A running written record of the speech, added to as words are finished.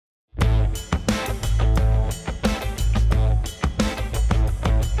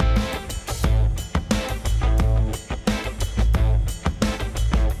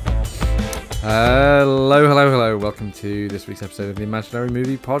Hello, hello, hello. Welcome to this week's episode of the Imaginary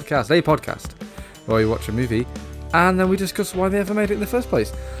Movie Podcast, a podcast where we watch a movie and then we discuss why they ever made it in the first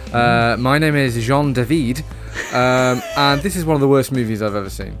place. My name is Jean David, and this is one of the worst movies I've ever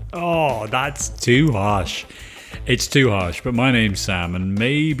seen. Oh, that's too harsh. It's too harsh, but my name's Sam, and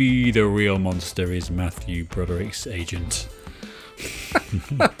maybe the real monster is Matthew Broderick's agent.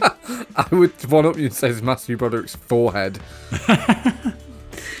 I would one up you and say it's Matthew Broderick's forehead.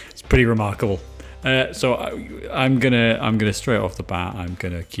 It's pretty remarkable. So I'm gonna straight off the bat, I'm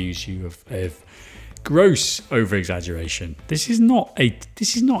gonna accuse you of gross over exaggeration. This is not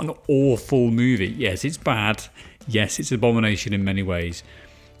an awful movie. Yes, it's bad. Yes, it's an abomination in many ways,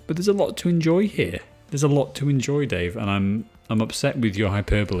 but there's a lot to enjoy here. There's a lot to enjoy, Dave, and I'm upset with your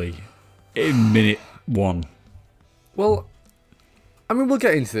hyperbole in minute one. Well, I mean, we'll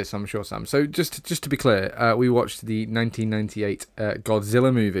get into this, I'm sure, Sam. So just to be clear, we watched the 1998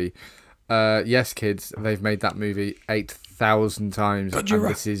 Godzilla movie. Yes, kids, they've made that movie 8,000 times, and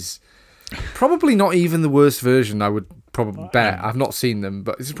this is probably not even the worst version. I would probably bet. I've not seen them,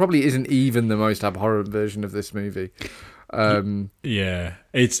 but this probably isn't even the most abhorrent version of this movie. Yeah,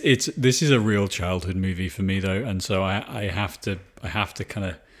 this is a real childhood movie for me though, and so I have to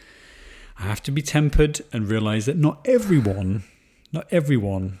be tempered and realize that not everyone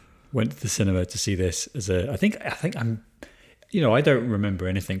went to the cinema to see this as I think I'm, I don't remember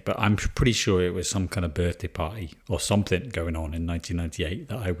anything, but I'm pretty sure it was some kind of birthday party or something going on in 1998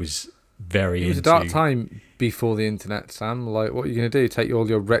 that I was very into. It was a dark time before the internet, Sam. Like, what are you going to do? Take all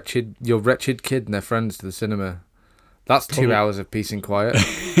your wretched kid and their friends to the cinema? That's 2 hours of peace and quiet.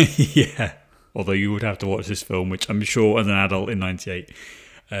 Yeah. Although you would have to watch this film, which I'm sure as an adult in 98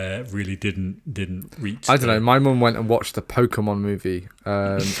 really didn't reach. I don't know. My mum went and watched the Pokemon movie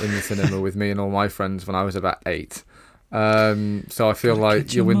in the cinema with me and all my friends when I was about 8. So I feel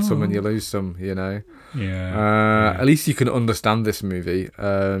like you win some and you lose some, Yeah. At least you can understand this movie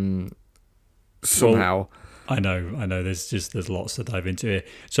somehow. Well, I know. There's lots to dive into here.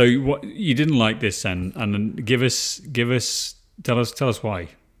 So what you didn't like this, and tell us why.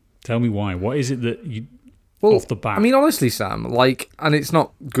 Tell me why. What is it that you off the bat? I mean, honestly, Sam, and it's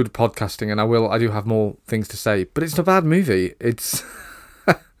not good podcasting, and I do have more things to say, but it's a bad movie. It's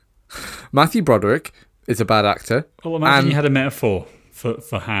Matthew Broderick is a bad actor. Well, imagine you had a metaphor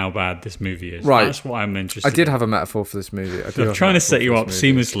for how bad this movie is. Right. That's what I'm interested I did have a metaphor for this movie. I'm trying to set you up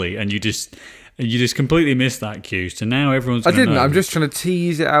seamlessly, and you just completely missed that cue. So now everyone's going to know. I'm just trying to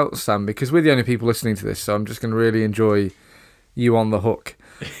tease it out, Sam, because we're the only people listening to this, so I'm just going to really enjoy you on the hook.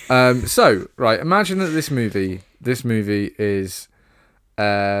 So, right, imagine that this movie is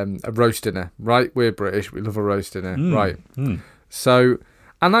a roast dinner, right? We're British, we love a roast dinner, right? So,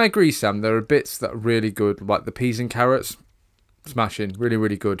 and I agree, Sam, there are bits that are really good, like the peas and carrots, smashing, really,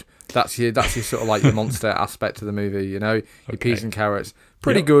 really good. That's your sort of like your monster aspect of the movie, your peas and carrots,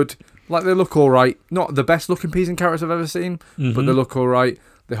 pretty good. Like, they look all right. Not the best looking peas and carrots I've ever seen, but they look all right.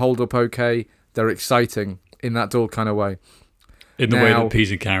 They hold up okay. They're exciting in that dull kind of way. In the way that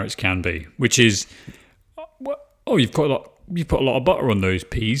peas and carrots can be, which is, you've put a lot of butter on those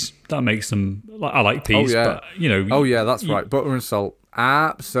peas. That makes them. I like peas, but Oh yeah, that's right. Butter and salt,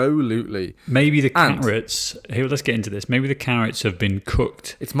 absolutely. Maybe the carrots. Here, let's get into this. Maybe the carrots have been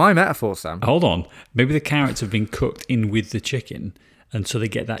cooked. It's my metaphor, Sam. Hold on. Maybe the carrots have been cooked in with the chicken. And so they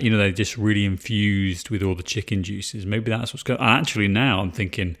get that, they're just really infused with all the chicken juices. Maybe that's what's going on. Actually, now I'm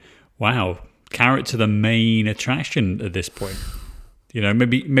thinking, wow, carrots are the main attraction at this point.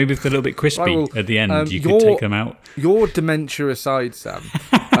 Maybe if they're a little bit crispy at the end, you could take them out. Your dementia aside, Sam,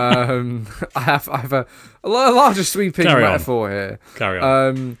 I have a larger sweeping metaphor here. Carry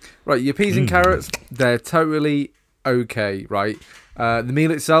on. Right, your peas and carrots, they're totally okay, right? The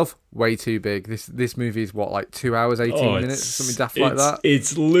meal itself, way too big. This movie is what, 2 hours, 18 minutes, something daft like that.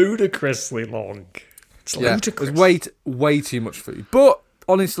 It's ludicrously long. It's ludicrous. It's way too much food. But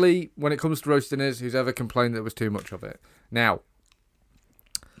honestly, when it comes to roast dinners, who's ever complained there was too much of it? Now,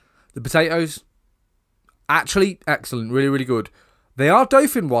 the potatoes, actually excellent, really, really good. They are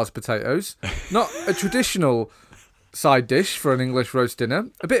dauphinoise potatoes, not a traditional side dish for an English roast dinner.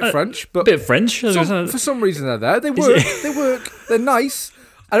 A bit French, but for some reason they're there. They work. They're nice.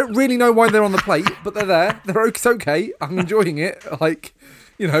 I don't really know why they're on the plate, but they're there. It's okay. I'm enjoying it. But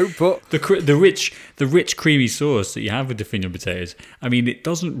the rich creamy sauce that you have with the dauphinoise potatoes. I mean, it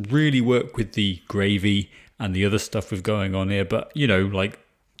doesn't really work with the gravy and the other stuff we've going on here, but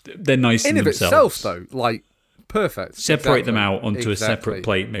they're nice in themselves. Itself, though, perfect. Separate them out onto a separate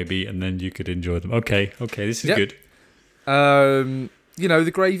plate, maybe, and then you could enjoy them. Okay, this is good.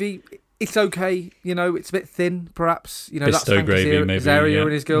 The gravy, it's okay. You know, it's a bit thin, perhaps. You know, that's Pisto Hank gravy, maybe, Azaria yeah.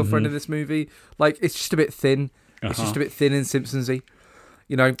 and his girlfriend in this movie. Like, it's just a bit thin. It's just a bit thin and Simpsonsy.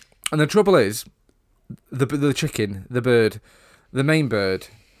 You know, and the trouble is, the chicken, the bird, the main bird,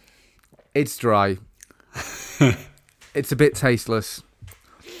 it's dry. It's a bit tasteless.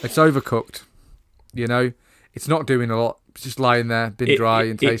 It's overcooked. You know, it's not doing a lot. It's just lying there, been dry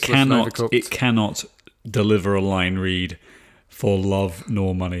and tasteless and overcooked. It cannot deliver a line read for love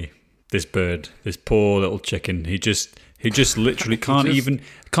nor money. This bird, this poor little chicken, he just literally can't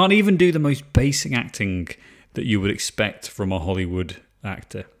even do the most basic acting that you would expect from a Hollywood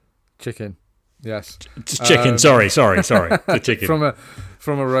actor. Chicken, yes, Just chicken. Sorry, the chicken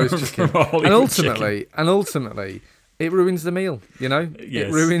from a roast chicken, from a Hollywood and ultimately, it ruins the meal. You know, Yes.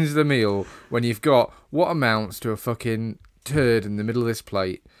 It ruins the meal when you've got what amounts to a fucking turd in the middle of this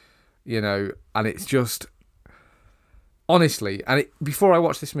plate. You know, and it's just. Honestly, before I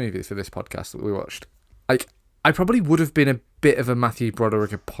watched this movie for this podcast that we watched, like, I probably would have been a bit of a Matthew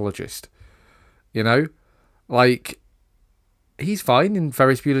Broderick apologist. You know? Like, he's fine in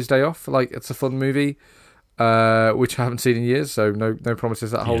Ferris Bueller's Day Off. Like, it's a fun movie, which I haven't seen in years, so no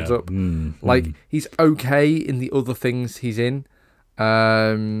promises that holds up. Like, he's okay in the other things he's in.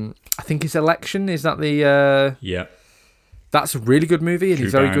 I think his Election, is that the... Yeah. That's a really good movie, and Drew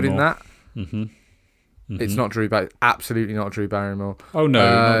he's very good in Barrymore. that. Mm-hmm. It's not Drew Barrymore. Absolutely not Drew Barrymore. Oh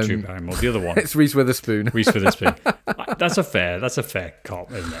no, not Drew Barrymore. The other one. It's Reese Witherspoon. Reese Witherspoon. That's a fair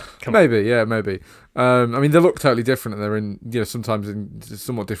cop, isn't it? Come maybe. I mean, they look totally different, and they're in, you know, sometimes in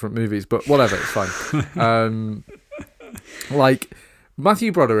somewhat different movies. But whatever, it's fine. Like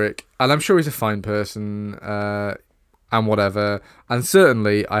Matthew Broderick, and I'm sure he's a fine person, and whatever. And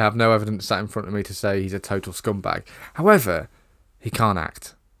certainly, I have no evidence sat in front of me to say he's a total scumbag. However, he can't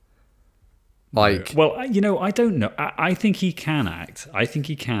act. Like, well, you know, I don't know. I think he can act. I think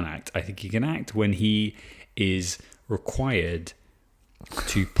he can act when he is required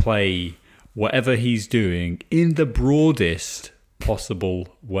to play whatever he's doing in the broadest possible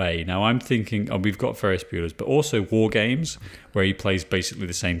way. Now, I'm thinking, we've got Ferris Bueller's, but also War Games, where he plays basically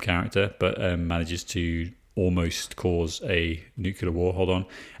the same character, but manages to almost cause a nuclear war. Hold on.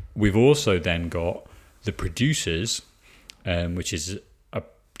 We've also then got The Producers, which is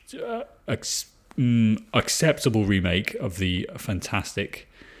acceptable remake of the fantastic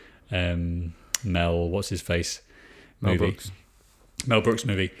Mel Brooks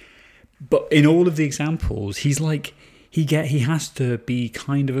movie. But in all of the examples, he's like he has to be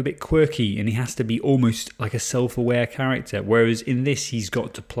kind of a bit quirky, and he has to be almost like a self-aware character. Whereas in this, he's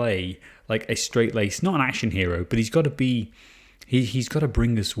got to play like a straight-laced, not an action hero, but he's got to be. He's got to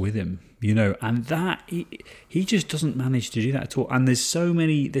bring us with him, you know, and that he just doesn't manage to do that at all. And there's so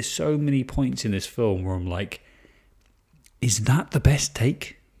many points in this film where I'm like, is that the best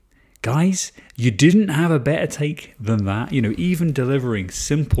take? Guys, you didn't have a better take than that. You know, even delivering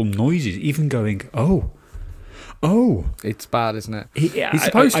simple noises, even going, oh. It's bad, isn't it?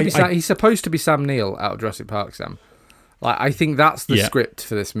 He's supposed to be Sam Neill out of Jurassic Park, Sam. Like, I think that's the script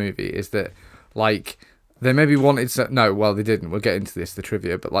for this movie, is that, like... They maybe wanted... they didn't. We'll get into this, the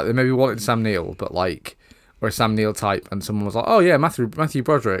trivia. But, like, they maybe wanted Sam Neill, but, like... Or a Sam Neill type. And someone was like, oh, yeah, Matthew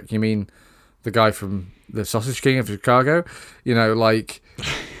Broderick. You mean the guy from the Sausage King of Chicago? You know, like...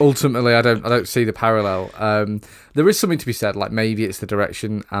 Ultimately, I don't see the parallel. There is something to be said. Like, maybe it's the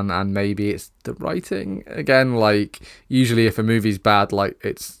direction and maybe it's the writing. Again, like... Usually, if a movie's bad, like,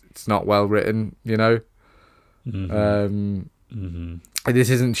 it's not well written, you know?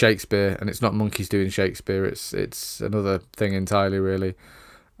 This isn't Shakespeare, and it's not monkeys doing Shakespeare. It's another thing entirely, really.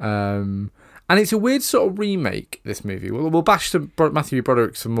 And it's a weird sort of remake, this movie. We'll bash Matthew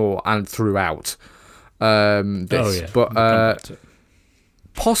Broderick some more and throughout this. But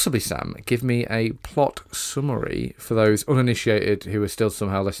possibly, Sam, give me a plot summary for those uninitiated who are still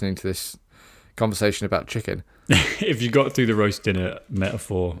somehow listening to this conversation about chicken. If you got through the roast dinner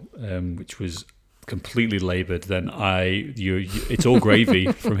metaphor, which was... completely laboured, then it's all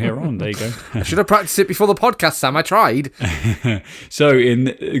gravy from here on. There you go. I should have practiced it before the podcast, Sam. I tried. So in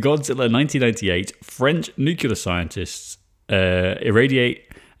Godzilla 1998, French nuclear scientists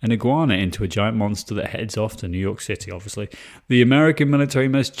irradiate an iguana into a giant monster that heads off to New York City, obviously. The American military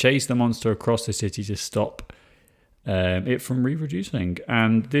must chase the monster across the city to stop it from reproducing.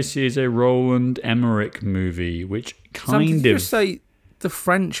 And this is a Roland Emmerich movie, which Sam, did you just say the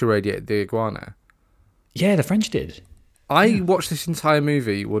French irradiated the iguana? Yeah, the French did. I watched this entire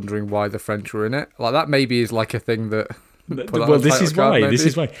movie wondering why the French were in it. Like, that maybe is like a thing that Well, this is why. This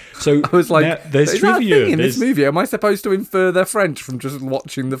is why. So I was like, there's is that a trivia thing in this movie? Am I supposed to infer their French from just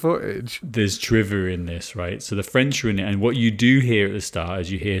watching the footage? There's trivia in this, right? So the French are in it, and what you do hear at the start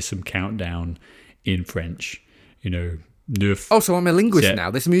is you hear some countdown in French. You know, neuf. Oh, so I'm a linguist now.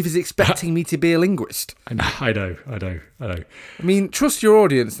 This movie's expecting me to be a linguist. I know. I mean, trust your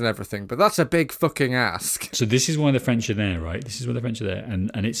audience and everything, but that's a big fucking ask. So this is why the French are there, right? This is why the French are there, and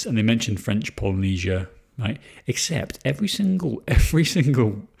they mention French Polynesia, right? Except every single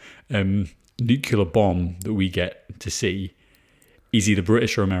nuclear bomb that we get to see is either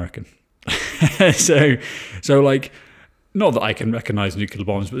British or American. so like, not that I can recognize nuclear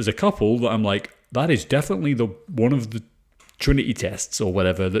bombs, but there's a couple that I'm like, that is definitely one of the Trinity tests or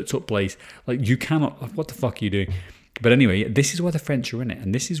whatever that took place. Like, you cannot. What the fuck are you doing? But anyway, this is why the French are in it,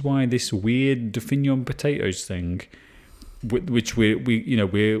 and this is why this weird Dauphignon potatoes thing, which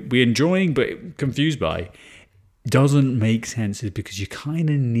we're enjoying but confused by, doesn't make sense. Is because you kind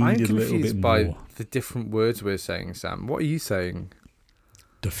of need a little bit more. I'm confused by the different words we're saying, Sam. What are you saying?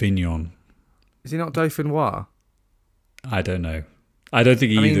 Dauphignon. Is he not Dauphinois? I don't know. I don't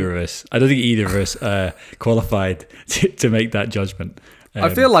think either of us qualified to make that judgment.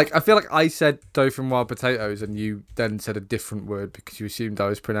 I feel like I said Dauphinois potatoes, and you then said a different word because you assumed I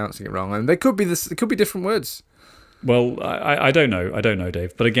was pronouncing it wrong. And they could be It could be different words. Well, I don't know. I don't know,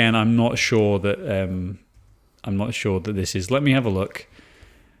 Dave. But again, I'm not sure that this is. Let me have a look.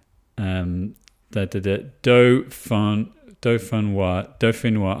 Dauphinois.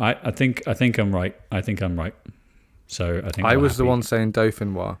 I think I'm right. So I think I was the one saying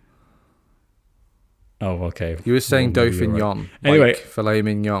Dauphinois. Oh, okay. You were saying Dauphin-Yon. Right. Anyway, filet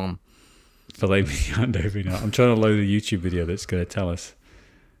mignon. Filet mignon, Dauphin-Yon. I'm trying to load a YouTube video that's going to tell us.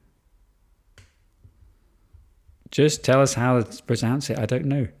 Just tell us how to pronounce it. I don't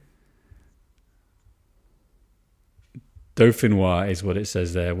know. Dauphinois is what it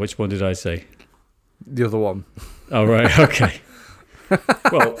says there. Which one did I say? The other one. Oh, right. Okay.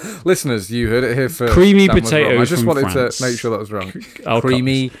 Well, listeners, you heard it here first. Creamy potatoes. I just wanted France. to make sure that was wrong.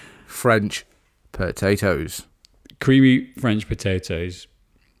 Creamy French potatoes. Creamy French potatoes.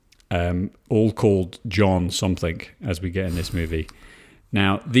 All called John something, as we get in this movie.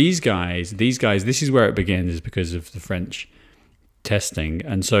 Now, these guys, this is where it begins, is because of the French testing.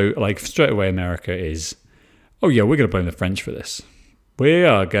 And so, like, straight away, America is, oh yeah, we're going to blame the French for this. We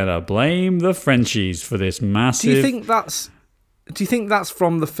are going to blame the Frenchies for this massive... Do you think that's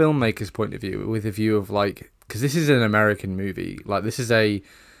from the filmmaker's point of view, with a view of, like, because this is an American movie, like, this is a...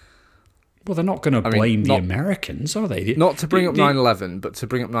 Well, they're not going to blame the Americans, are they? Not to bring up 9/11, but to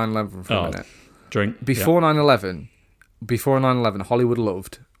bring up 9/11 for a minute. Before 9/11, Hollywood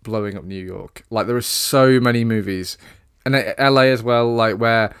loved blowing up New York. Like, there are so many movies, and LA as well, like,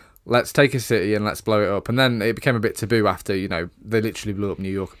 where let's take a city and let's blow it up. And then it became a bit taboo after, they literally blew up New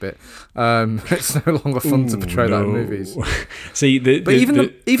York a bit. It's no longer fun to portray that in movies. See,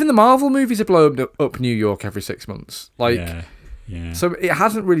 even the Marvel movies are blowing up New York every 6 months. Like, yeah. So it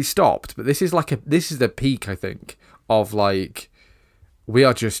hasn't really stopped, but this is the peak, I think, of, like, we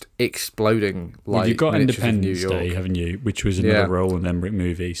are just exploding. Like, well, you've got miniatures of Independence New York. Day, haven't you? Which was another Roland Emmerich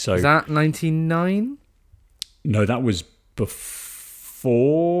movie. So is that 99? No, that was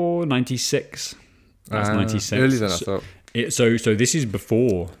before 96. That's 96. Earlier than I thought. So this is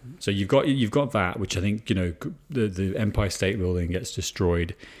before. So you've got that, which I think, the Empire State Building gets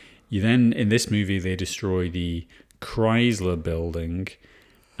destroyed. You then, in this movie, they destroy the Chrysler Building,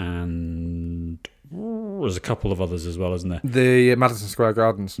 and there's a couple of others as well, isn't there? The Madison Square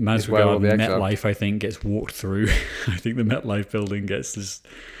Gardens. Madison Square Garden, MetLife, I think, gets walked through. I think the MetLife building gets this,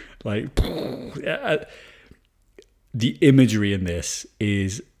 like... The imagery in this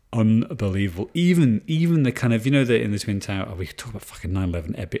is unbelievable. Even the kind of, in the Twin Towers, we could talk about fucking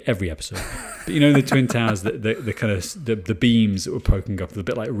 9/11 every episode. But the Twin Towers, the kind of the beams that were poking up, a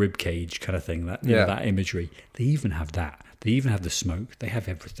bit like rib cage kind of thing. That that imagery. They even have that. They even have the smoke. They have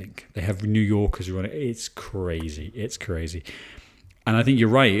everything. They have New Yorkers running. It's crazy. It's crazy. And I think you're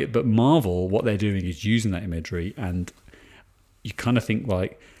right. But Marvel, what they're doing is using that imagery, and you kind of think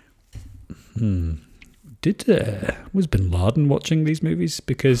like, was Bin Laden watching these movies?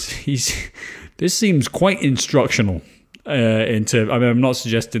 Because this seems quite instructional. I'm not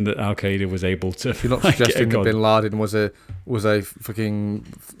suggesting that Al Qaeda was able to. You're not suggesting that Bin Laden was a fucking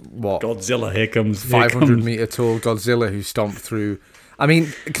what? Godzilla. Here comes 500-meter tall Godzilla who stomped through. I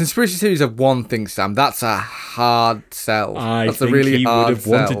mean, conspiracy theories are one thing, Sam. That's a hard sell. That's a really hard sell. He would have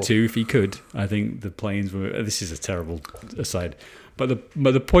wanted to if he could. I think the planes were. This is a terrible aside, but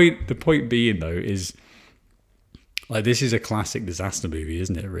the point being though is, Like, this is a classic disaster movie,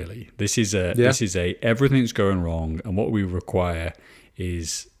 isn't it? Really, this is a Yeah. everything's going wrong, and what we require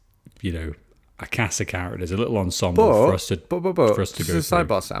is, a cast of characters, a little ensemble for us to but for us to just go a through.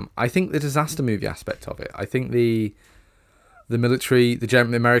 sidebar, Sam. I think the disaster movie aspect of it. I think the military, the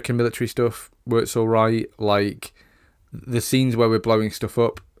American military stuff works all right. Like the scenes where we're blowing stuff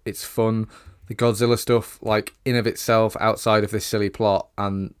up, it's fun. The Godzilla stuff, like in of itself, outside of this silly plot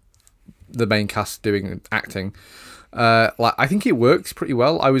and the main cast doing acting, like I think it works pretty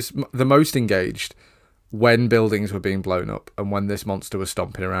well. I was the most engaged when buildings were being blown up and when this monster was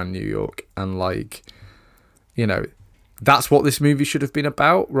stomping around New York, and like, that's what this movie should have been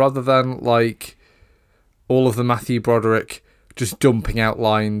about, rather than like all of the Matthew Broderick just dumping out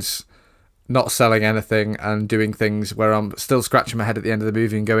lines, not selling anything, and doing things where I'm still scratching my head at the end of the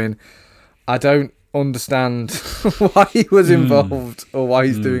movie and going, I don't understand why he was involved or why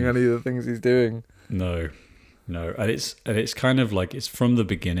he's doing any of the things he's doing. No, and it's kind of like, it's from the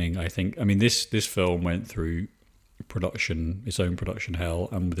beginning. I think. I mean, this film went through its own production hell,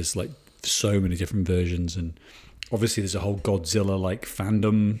 and there's like so many different versions, and obviously there's a whole Godzilla like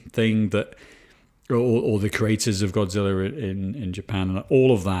fandom thing that, or the creators of Godzilla in Japan, and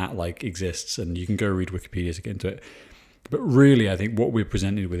all of that like exists, and you can go read Wikipedia to get into it. But really, I think what we're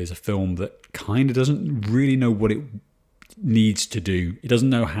presented with is a film that kind of doesn't really know what it needs to do. It doesn't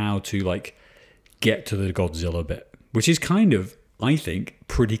know how to like get to the Godzilla bit, which is kind of, I think,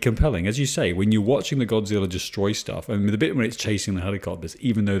 pretty compelling. As you say, when you're watching the Godzilla destroy stuff, I mean, the bit when it's chasing the helicopters,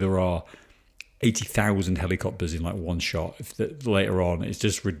 even though there are 80,000 helicopters in like one shot, later on, it's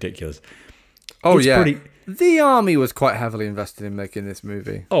just ridiculous. Oh, it's the army was quite heavily invested in making this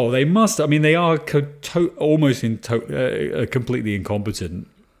movie. Oh, they must. I mean, they are almost completely incompetent.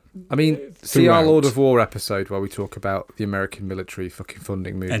 I mean, see our Lord of War episode where we talk about the American military fucking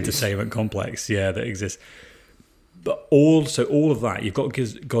funding movies. Entertainment complex, yeah, that exists. But all of that, you've got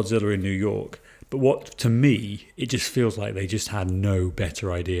Godzilla in New York. But what, to me, it just feels like they just had no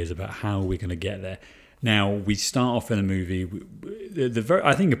better ideas about how we're going to get there. Now, we start off in the movie,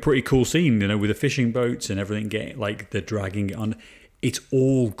 I think a pretty cool scene, with the fishing boats and everything getting, like, they're dragging it on. It's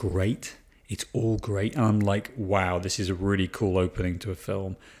all great. It's all great. And I'm like, wow, this is a really cool opening to a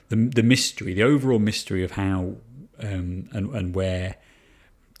film. The mystery, the overall mystery of how and where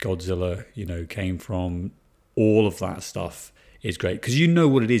Godzilla, came from, all of that stuff is great. Because you know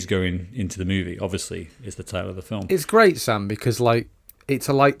what it is going into the movie, obviously, is the title of the film. It's great, Sam, because, like, it's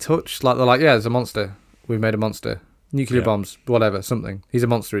a light touch. Like, they're like, yeah, there's a monster. We've made a monster. Nuclear bombs, whatever, something. He's a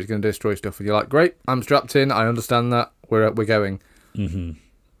monster. He's going to destroy stuff. And you're like, great, I'm strapped in. I understand that. We're going. Mm-hmm.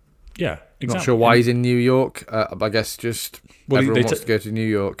 Yeah, exactly. Not sure why he's in New York. I guess just everyone wants to go to New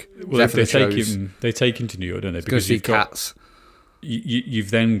York. Well, they take him to New York, don't they? Because you've got cats.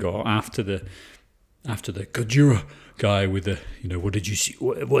 You've then got after the Godzilla guy with the what did you see?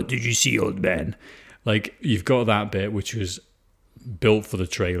 What did you see, old man? Like, you've got that bit which was built for the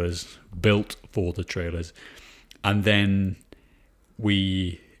trailers, and then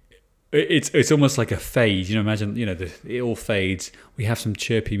it's almost like a fade. Imagine it all fades. We have some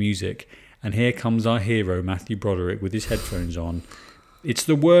chirpy music, and here comes our hero Matthew Broderick with his headphones on. It's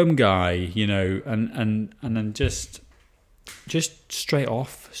the worm guy, and then just straight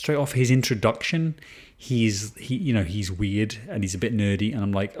off his introduction, he's weird and he's a bit nerdy, and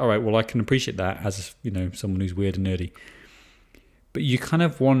I'm like, all right, well, I can appreciate that as someone who's weird and nerdy. But you kind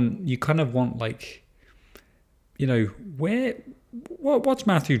of want like, what's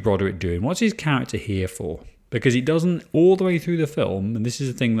Matthew Broderick doing? What's his character here for? Because he doesn't, all the way through the film, and this is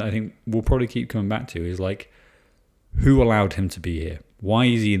the thing that I think we'll probably keep coming back to, is like, who allowed him to be here? Why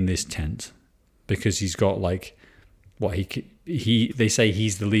is he in this tent? Because he's got like, they say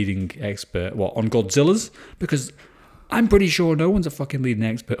he's the leading expert, on Godzillas? Because I'm pretty sure no one's a fucking leading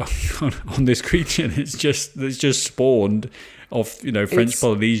expert on this creature. It's just spawned off, French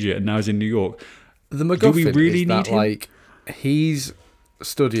Polynesia, and now he's in New York. The MacGuffin is that, like, he's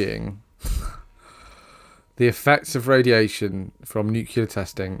studying the effects of radiation from nuclear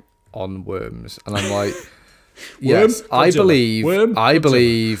testing on worms, and I'm like, yes, I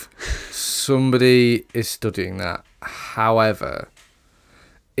believe somebody is studying that. However,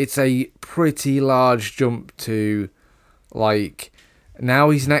 it's a pretty large jump to, like, now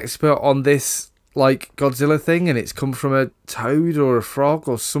he's an expert on this, like, Godzilla thing, and it's come from a toad or a frog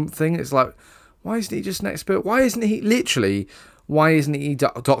or something. It's like, why isn't he just an expert? Why isn't he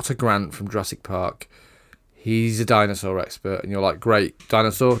Dr. Grant from Jurassic Park? He's a dinosaur expert, and you're like, great,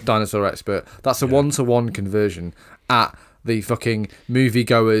 dinosaur expert. That's a 1-to-1 conversion at the fucking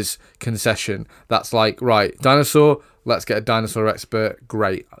moviegoers concession. That's like, right, dinosaur, let's get a dinosaur expert.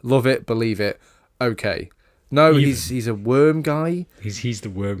 Great, love it, believe it. Okay, No, he's a worm guy. He's the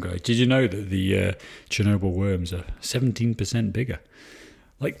worm guy. Did you know that the Chernobyl worms are 17% bigger?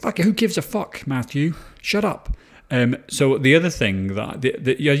 Like, fuck, who gives a fuck, Matthew? Shut up. So the other thing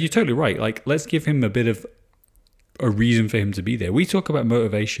yeah, you're totally right. Like, let's give him a bit of a reason for him to be there. We talk about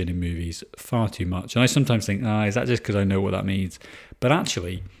motivation in movies far too much, and I sometimes think, is that just because I know what that means? But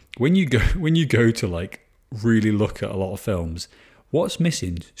actually, when you go to like really look at a lot of films, what's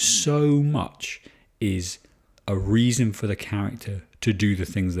missing so much is a reason for the character to do the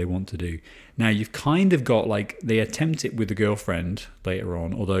things they want to do. Now, you've kind of got, like, they attempt it with the girlfriend later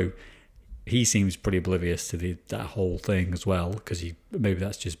on, although he seems pretty oblivious to that whole thing as well, because maybe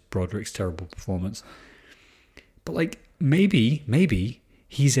that's just Broderick's terrible performance. But, like, maybe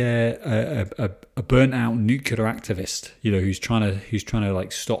he's a burnt out nuclear activist, who's trying to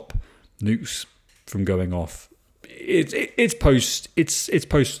like stop nukes from going off. It's post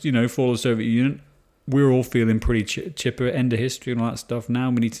fall of the Soviet Union. We're all feeling pretty chipper, end of history and all that stuff.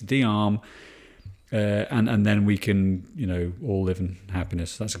 Now we need to de-arm, and then we can, all live in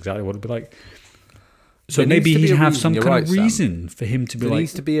happiness. That's exactly what it'd be like. So maybe he'd have some kind of reason for him to be like... There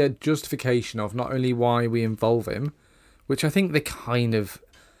needs to be a justification of not only why we involve him, which I think it's kind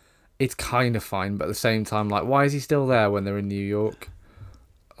of fine, but at the same time, like, why is he still there when they're in New York?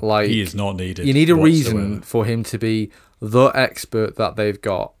 Like, he is not needed. You need a reason for him to be the expert that they've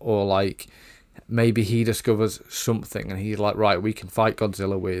got, or like... Maybe he discovers something and he's like, right, we can fight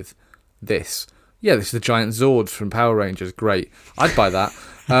Godzilla with this. Yeah, this is the giant Zord from Power Rangers. Great. I'd buy that.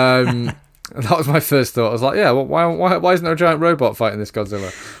 That was my first thought. I was like, yeah, well, why isn't there a giant robot fighting this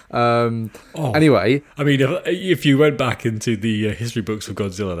Godzilla? Anyway. I mean, if you went back into the history books of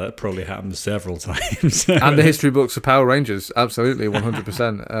Godzilla, that probably happened several times. And the history books of Power Rangers, absolutely,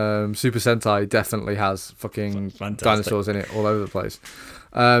 100%. Super Sentai definitely has fucking dinosaurs in it all over the place.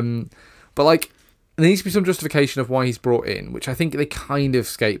 But, like, there needs to be some justification of why he's brought in, which I think they kind of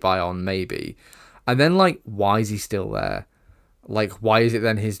skate by on, maybe. And then, like, why is he still there? Like, why is it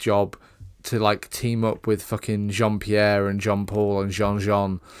then his job to, like, team up with fucking Jean-Pierre and Jean-Paul and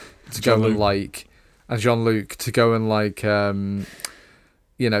Jean-Jean to go and, like... And Jean-Luc to go and, like,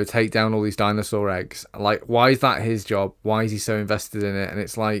 take down all these dinosaur eggs? Like, why is that his job? Why is he so invested in it? And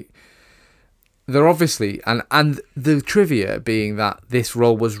it's like... They're obviously, and the trivia being that this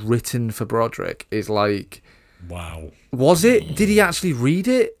role was written for Broderick is like, wow. Was it? Did he actually read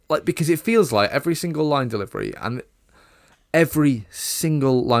it? Like, because it feels like every single line delivery of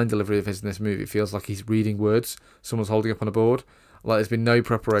his in this movie feels like he's reading words someone's holding up on a board. Like, there's been no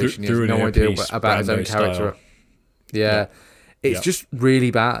preparation. He has no idea about his own character. Yeah. It's just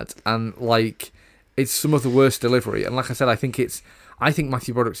really bad, and like, it's some of the worst delivery. And like I said, I think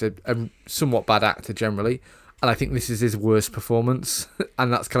Matthew Broderick's a somewhat bad actor generally, and I think this is his worst performance.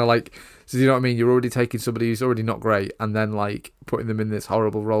 And that's kind of like, so you know what I mean? You're already taking somebody who's already not great, and then like putting them in this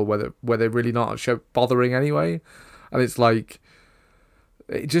horrible role where they're really not bothering anyway. And it's like,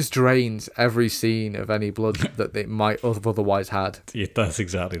 it just drains every scene of any blood that they might have otherwise had. Yeah, that's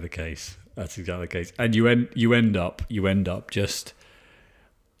exactly the case. And you end up just.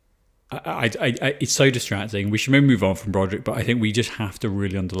 It's so distracting. We should maybe move on from Broderick, but I think we just have to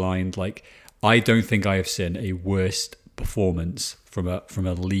really underline, like, I don't think I have seen a worse performance from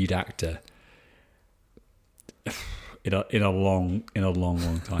a lead actor in a long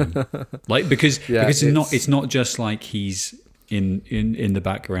time. Like, because it's not just like he's in the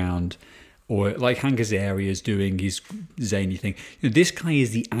background, or like Hank Azaria is doing his zany thing. This guy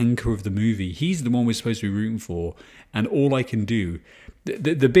is the anchor of the movie. He's the one we're supposed to be rooting for, and all I can do.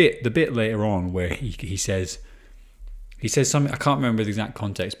 The bit later on where he says something, I can't remember the exact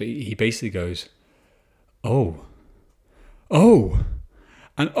context, but he basically goes, and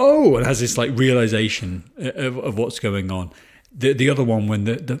has this like realization of what's going on. The other one when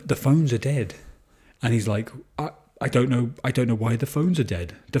the phones are dead, and he's like, I don't know why the phones are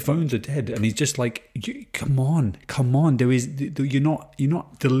dead. The phones are dead, and he's just like, come on. You're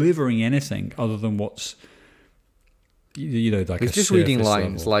not delivering anything other than what's. Like he's just reading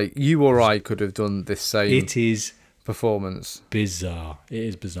lines level. Like you or I could have done this same. It is performance. Bizarre. It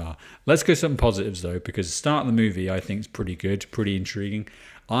is bizarre. Let's go some positives though, because the start of the movie I think is pretty good, pretty intriguing.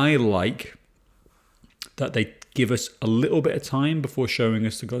 I like that they give us a little bit of time before showing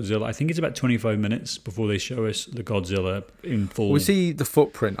us the Godzilla. I think it's about 25 minutes before they show us the Godzilla in full. We see the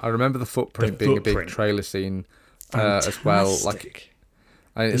footprint. I remember the footprint being a big trailer scene as well. Like.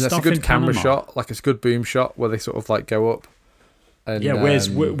 And that's a good camera shot, like it's a good boom shot where they sort of like go up. And,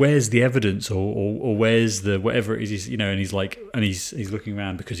 where's the evidence or where's the whatever it is, and he's like, and he's looking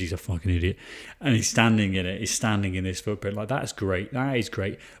around because he's a fucking idiot, and he's standing in it. He's standing in this footprint. Like, that's great. That is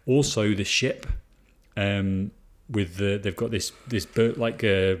great. Also, the ship, with they've got this boat like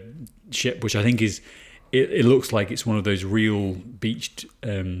a ship, which I think is it looks like it's one of those real beached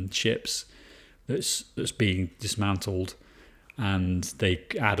ships that's being dismantled, and they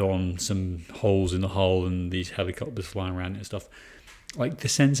add on some holes in the hull and these helicopters flying around and stuff. Like, the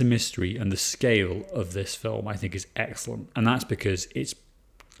sense of mystery and the scale of this film, I think, is excellent, and that's because it's,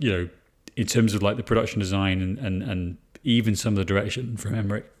 in terms of like the production design and even some of the direction from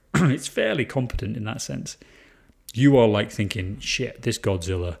Emmerich, it's fairly competent in that sense. You are like thinking, shit, this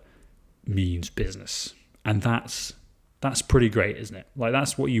Godzilla means business, and that's pretty great, isn't it? Like,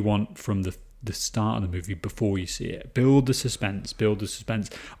 that's what you want from the start of the movie before you see it. Build the suspense.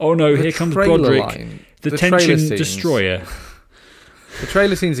 Oh no, here comes Broderick, the tension destroyer. The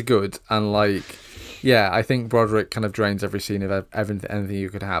trailer scenes are good, and I think Broderick kind of drains every scene of anything you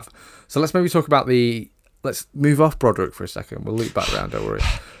could have. So let's maybe talk about let's move off Broderick for a second. We'll loop back around, don't worry.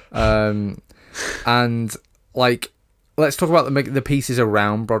 Let's talk about the pieces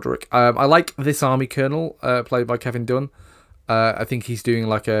around Broderick. I like this army colonel, played by Kevin Dunn. I think he's doing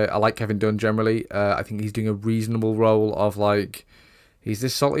I like Kevin Dunn generally. I think he's doing a reasonable role of he's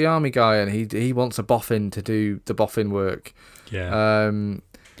this salty army guy, and he wants a boffin to do the boffin work. Yeah. And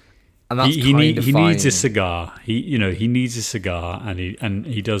that's he fine. needs a cigar. He needs a cigar, and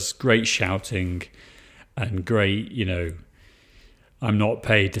he does great shouting and great, I'm not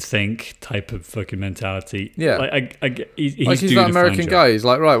paid to think type of fucking mentality. Yeah. He's that American guy. He's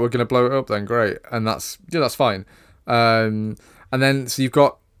like, right, we're going to blow it up then, great. And that's fine. And then, so you've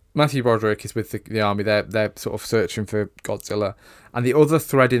got Matthew Broderick is with the army. They're sort of searching for Godzilla. And the other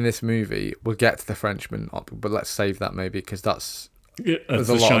thread in this movie, we'll get to the Frenchman, but let's save that maybe, because that's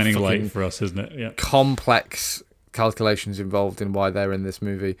a shining light for us, isn't it? Yeah. Complex calculations involved in why they're in this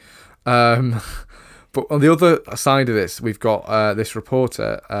movie. But on the other side of this, we've got this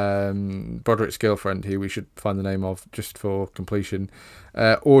reporter, Broderick's girlfriend, who we should find the name of just for completion,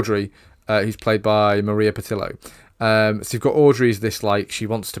 Audrey, who's played by Maria Patillo. So you've got Audrey as this, she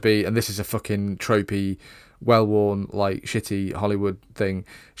wants to be, and this is a fucking tropey, well-worn, shitty Hollywood thing.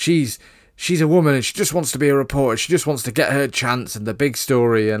 She's a woman, and she just wants to be a reporter. She just wants to get her chance and the big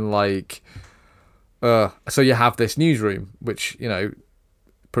story, and so you have this newsroom, which,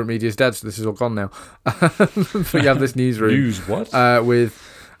 print media's dead, so this is all gone now. But you have this newsroom. News what? With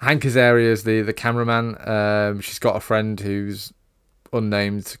Hank Azaria as the cameraman. She's got a friend who's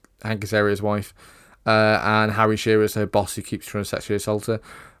unnamed, Hank Azaria's wife. And Harry Shearer is her boss, who keeps trying to sexually assault her.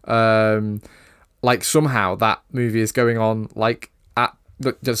 Somehow that movie is going on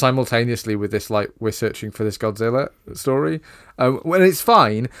simultaneously with this we're searching for this Godzilla story, when it's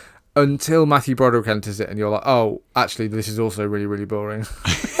fine until Matthew Broderick enters it, and you're like, oh, actually this is also really, really boring.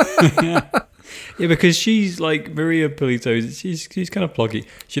 Yeah, because she's like Maria Polito. She's kind of pluggy.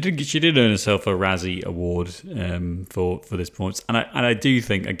 She did earn herself a Razzie Award for this performance, and I do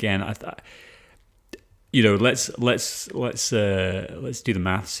think, again, let's do the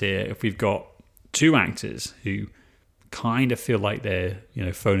maths here. If we've got two actors who kind of feel like they're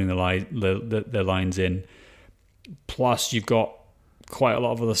phoning their lines in, plus you've got quite a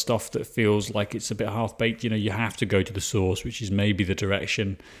lot of other stuff that feels like it's a bit half baked. You have to go to the source, which is maybe the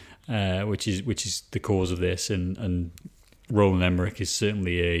direction, which is the cause of this, and Roland Emmerich is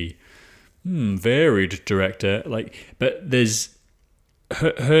certainly a varied director. But there's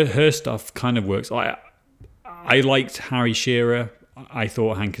her stuff kind of works. I liked Harry Shearer. I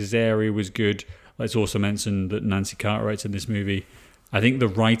thought Hank Azaria was good. Let's also mention that Nancy Cartwright's in this movie. I think the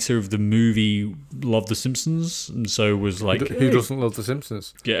writer of the movie loved The Simpsons, and so was like, who doesn't love The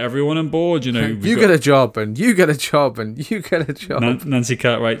Simpsons? Get everyone on board, You get a job, and you get a job, and you get a job. Nancy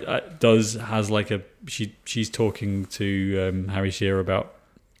Cartwright has she's talking to Harry Shearer about,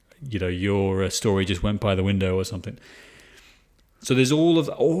 your story just went by the window or something. So there's all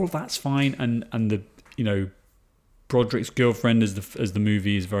of that's fine, and the Broderick's girlfriend, as the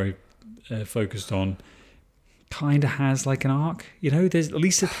movie is very focused on, kind of has an arc. There's at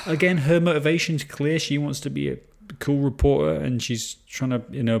least again, her motivation's clear. She wants to be a cool reporter, and she's trying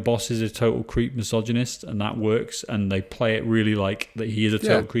to, boss is a total creep misogynist, and that works, and they play it really like that he is a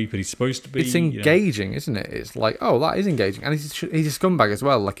total creep and he's supposed to be. It's engaging, isn't it? It's like, oh, that is engaging, and he's a scumbag as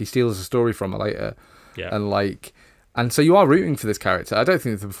well. He steals a story from her later, and so you are rooting for this character. I don't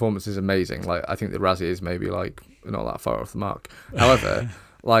think the performance is amazing. I think the Razzie is maybe not that far off the mark. However,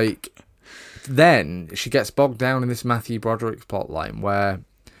 then she gets bogged down in this Matthew Broderick plotline where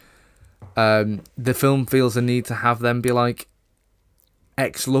the film feels a need to have them be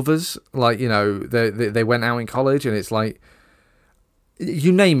ex-lovers. They went out in college, and it's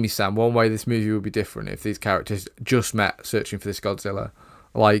you name me, Sam, one way this movie would be different if these characters just met searching for this Godzilla.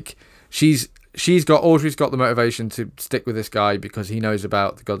 Audrey's got the motivation to stick with this guy because he knows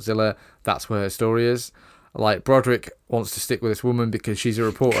about the Godzilla. That's where her story is. Like, Broderick wants to stick with this woman because she's a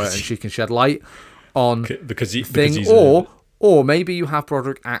reporter and she can shed light on or maybe you have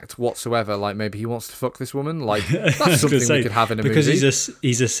Broderick act whatsoever. Like, maybe he wants to fuck this woman. Like, that's something we could have in a movie. Because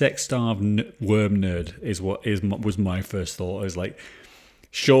he's a sex-starved worm nerd was my first thought. I was like,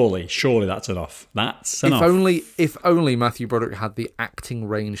 surely that's enough. That's enough. If only Matthew Broderick had the acting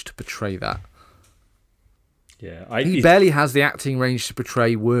range to portray that. Yeah, he barely has the acting range to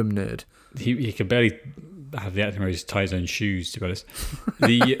portray worm nerd. He can barely have the acting range to tie his own shoes, to be honest.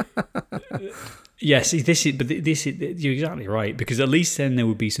 Yes, this is you're exactly right, because at least then there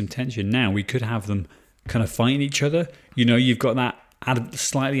would be some tension. Now we could have them kind of fighting each other. You know, you've got that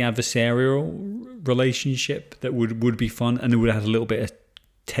slightly adversarial relationship that would be fun, and it would add a little bit of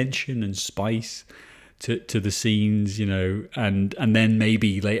tension and spice to the scenes. You know, and then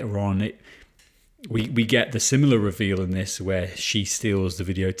maybe later on we get the similar reveal in this where she steals the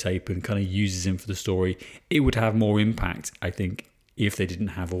videotape and kind of uses him for the story. It would have more impact, I think, if they didn't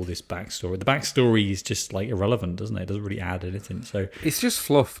have all this backstory. The backstory is just like irrelevant, doesn't it? It doesn't really add anything. So it's just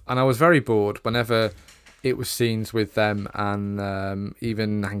fluff, and I was very bored whenever it was scenes with them and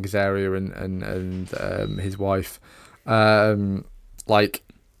even Hank Azaria and his wife. Like,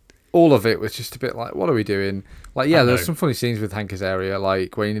 all of it was just a bit like, what are we doing? Like, yeah, there's some funny scenes with Hank Azaria,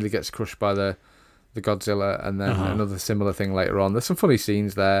 like where he nearly gets crushed by the Godzilla, and then another similar thing later on. There's some funny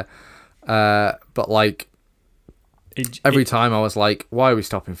scenes there, but like every time I was like, why are we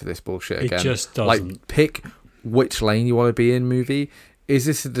stopping for this bullshit again? It just doesn't. Like, pick which lane you want to be in, movie. Is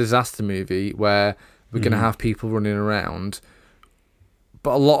this a disaster movie where we're going to have people running around?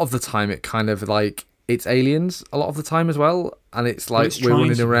 But a lot of the time it kind of like, it's aliens a lot of the time as well, and it's like we're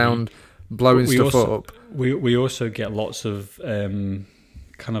running around blowing stuff up. We also get lots of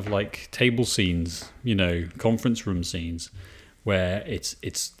kind of like table scenes, you know, conference room scenes, where it's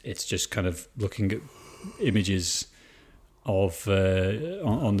just kind of looking at images of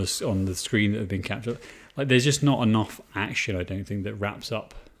on the screen that have been captured. Like, there's just not enough action, I don't think, that wraps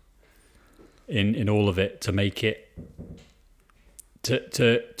up in all of it to make it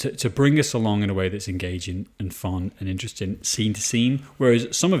to bring us along in a way that's engaging and fun and interesting scene to scene.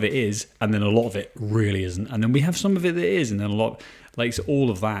 Whereas some of it is, and then a lot of it really isn't, and then we have some of it that is, and then a lot. Like, so all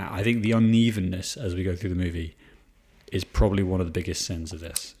of that, I think the unevenness as we go through the movie is probably one of the biggest sins of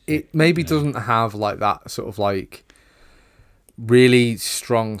this. It maybe doesn't have like that sort of like really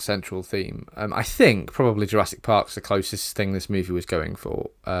strong central theme. I think probably Jurassic Park's the closest thing this movie was going for.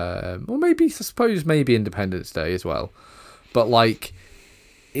 Or maybe, I suppose, maybe Independence Day as well. But like,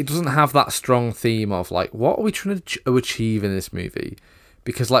 it doesn't have that strong theme of like, what are we trying to achieve in this movie?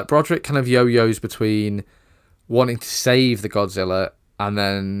 Because like, Broderick kind of yo-yos between wanting to save the Godzilla and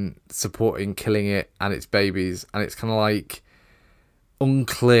then supporting killing it and its babies, and it's kind of like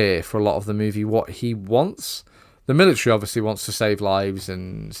unclear for a lot of the movie what he wants. The military obviously wants to save lives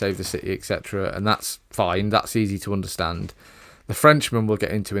and save the city, etc., and that's fine, that's easy to understand. The Frenchmen we'll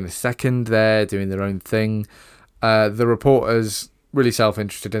get into in a second, they're doing their own thing. The reporters really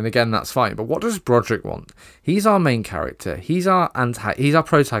self-interested, and again, that's fine. But what does Broderick want? He's our main character, he's our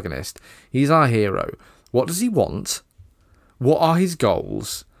protagonist, he's our hero. What does he want? What are his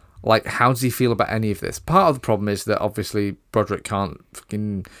goals? Like, how does he feel about any of this? Part of the problem is that obviously Broderick can't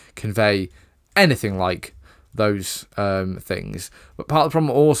fucking convey anything like those things. But part of the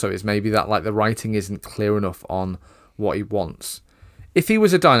problem also is maybe that like the writing isn't clear enough on what he wants. If he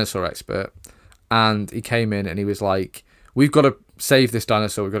was a dinosaur expert and he came in and he was like, we've got to save this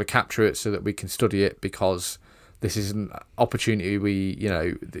dinosaur, we've got to capture it so that we can study it because this is an opportunity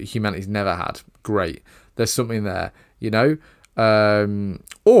that humanity's never had. Great. There's something there, you know?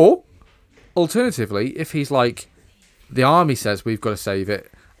 Or, alternatively, if he's like, the army says we've got to save it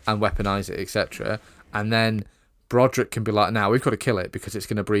and weaponize it, etc., and then Broderick can be like, now we've got to kill it because it's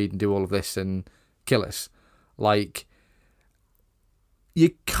going to breed and do all of this and kill us. Like,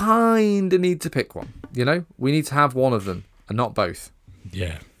 you kind of need to pick one, you know? We need to have one of them and not both.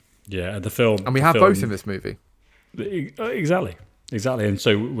 Yeah. Yeah, the film... And we have both in this movie. Exactly. And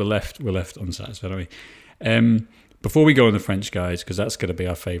so we're left unsatisfied, aren't we? Before we go on the French guys, because that's going to be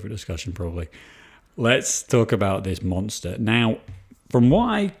our favourite discussion probably, let's talk about this monster. Now, from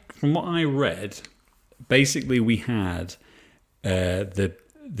what I read, basically we had the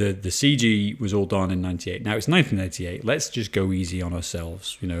CG was all done in 98. Now it's 1988. Let's just go easy on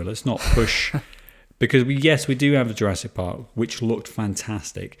ourselves. You know, let's not push because we do have the Jurassic Park, which looked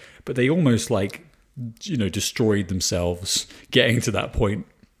fantastic, but they almost like, you know, destroyed themselves getting to that point.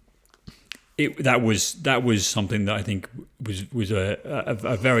 that was something that I think was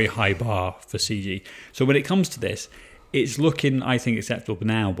a very high bar for CG. So when it comes to this, it's looking, I think, acceptable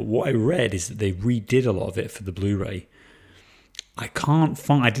now. But what I read is that they redid a lot of it for the Blu-ray. I can't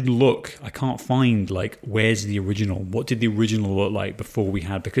find like where's the original? What did the original look like before we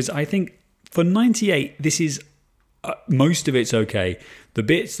had? Because I think for 98, this is most of it's okay. The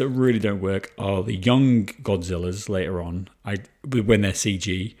bits that really don't work are the young Godzillas later on. When they're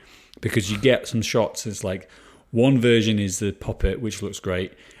CG, because you get some shots. It's like one version is the puppet, which looks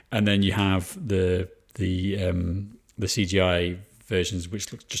great, and then you have the CGI versions,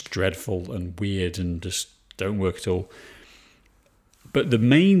 which look just dreadful and weird and just don't work at all. But the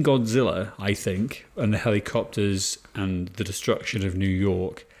main Godzilla, I think, and the helicopters and the destruction of New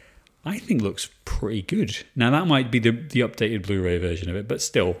York, I think looks pretty good. Now, that might be the updated Blu-ray version of it, but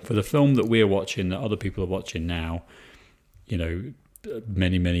still, for the film that we're watching, that other people are watching now,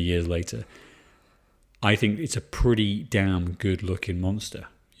 many, many years later, I think it's a pretty damn good-looking monster.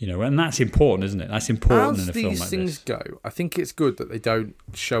 And that's important, isn't it? That's important in a film like this. As these things go, I think it's good that they don't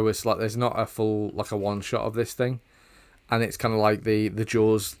show us, like, there's not a full, like, a one-shot of this thing. And it's kind of like the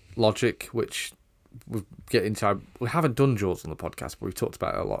Jaws logic, which we'll get into. We haven't done Jaws on the podcast, but we've talked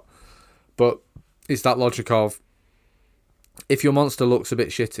about it a lot. But it's that logic of, if your monster looks a bit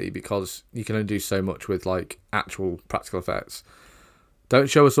shitty because you can only do so much with, like, actual practical effects, don't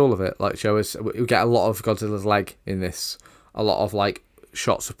show us all of it. Like, show us, we get a lot of Godzilla's leg in this, a lot of, like,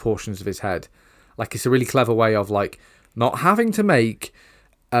 shots of portions of his head. Like, it's a really clever way of, like, not having to make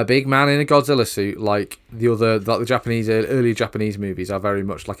a big man in a Godzilla suit like the Japanese, early Japanese movies are very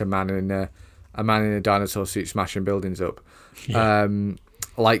much like a man in a dinosaur suit smashing buildings up. Yeah.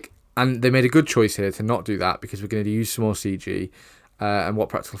 And they made a good choice here to not do that, because we're going to use some more CG and what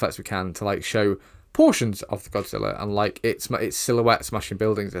practical effects we can to, like, show portions of the Godzilla and, like, its silhouette smashing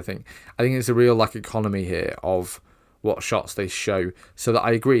buildings. I think it's a real, like, economy here of what shots they show. So that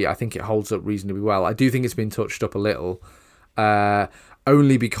I agree. I think it holds up reasonably well. I do think it's been touched up a little.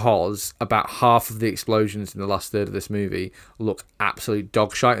 Only because about half of the explosions in the last third of this movie look absolute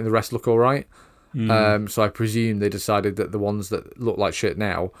dog shite and the rest look all right. So I presume they decided that the ones that look like shit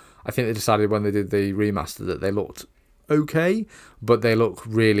now, I think they decided when they did the remaster that they looked okay, but they look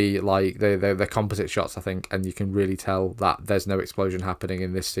really like they're composite shots, I think, and you can really tell that there's no explosion happening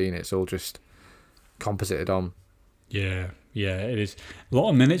in this scene. It's all just composited on. Yeah, it is. A lot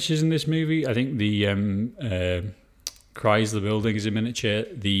of miniatures in this movie. I think the Chrysler Building is a miniature.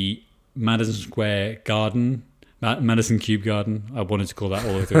 The Madison Square Garden, Madison Cube Garden. I wanted to call that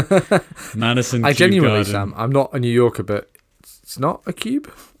all the way through. Madison. I Cube genuinely, Garden. Sam, I'm not a New Yorker, but it's not a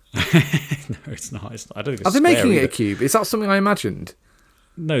cube. No, it's not. I don't think. Are they making it a cube? Is that something I imagined?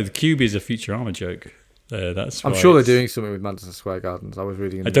 No, the cube is a Futurama joke. I'm sure they're doing something with Madison Square Gardens. I was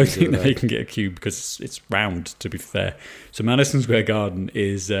reading. I don't think they can get a cube because it's round. To be fair, so Madison Square Garden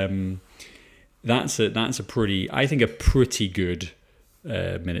is. That's a pretty good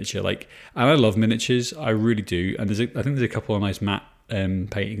miniature. Like, and I love miniatures, I really do. And I think there's a couple of nice matte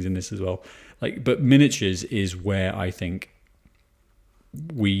paintings in this as well. Like, but miniatures is where I think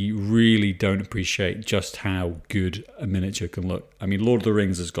we really don't appreciate just how good a miniature can look. I mean, Lord of the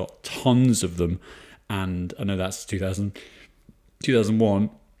Rings has got tons of them, and I know that's 2001,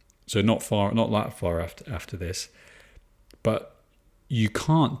 so not that far after this, but you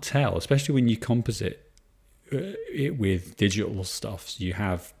can't tell, especially when you composite it with digital stuff. So you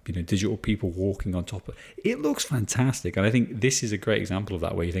have digital people walking on top of it. It looks fantastic, and I think this is a great example of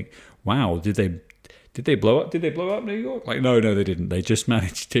that, where you think, wow, did they blow up? Did they blow up New York? Like, no, they didn't. They just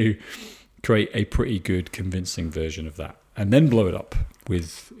managed to create a pretty good, convincing version of that, and then blow it up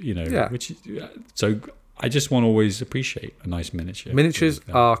with which. So I just want to always appreciate a nice miniature. Miniatures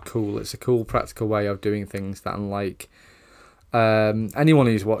are cool. It's a cool, practical way of doing things that, unlike anyone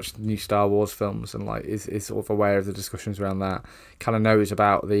who's watched new Star Wars films and like is sort of aware of the discussions around that, kind of knows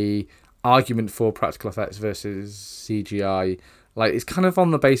about the argument for practical effects versus CGI. Like, it's kind of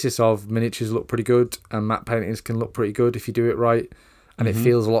on the basis of miniatures look pretty good and matte paintings can look pretty good if you do it right, and it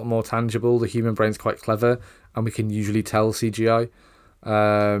feels a lot more tangible. The human brain's quite clever, and we can usually tell CGI.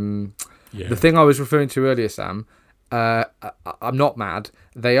 The thing I was referring to earlier, Sam, I'm not mad.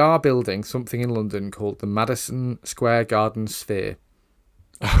 They are building something in London called the Madison Square Garden Sphere.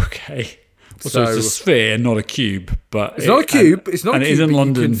 Okay. So it's a sphere, not a cube. But it's not a cube. It's not a cube. It is in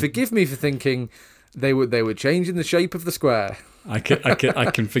London. You can forgive me for thinking they were changing the shape of the square. I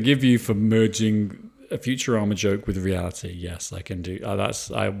can forgive you for merging a Futurama joke with reality. Yes, I can do.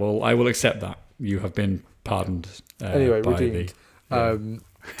 I will accept that. You have been pardoned. Anyway, redeemed.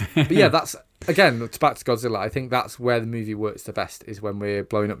 But yeah, that's again, it's back to Godzilla. I think that's where the movie works the best, is when we're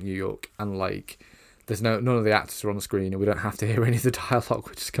blowing up New York and like there's none of the actors are on the screen and we don't have to hear any of the dialogue,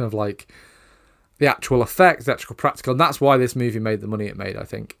 which is kind of like the actual effects, the actual practical. And that's why this movie made the money it made, I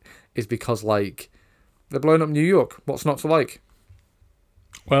think, is because like they're blowing up New York. What's not to like?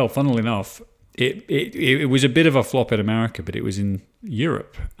 Well, funnily enough, it was a bit of a flop in America, but it was in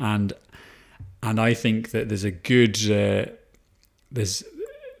Europe, and I think that there's a good there's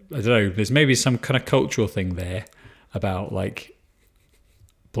I don't know, there's maybe some kind of cultural thing there about like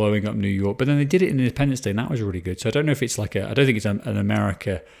blowing up New York, but then they did it in Independence Day, and that was really good. So I don't know if it's like I don't think it's an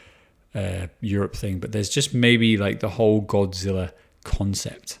America Europe thing, but there's just maybe like the whole Godzilla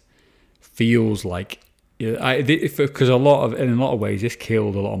concept feels like, because in a lot of ways this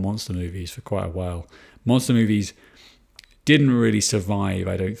killed a lot of monster movies for quite a while. Monster movies didn't really survive,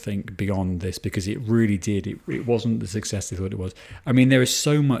 I don't think, beyond this, because it really did. It wasn't the success they thought it was. I mean, there is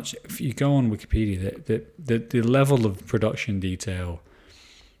so much. If you go on Wikipedia, the level of production detail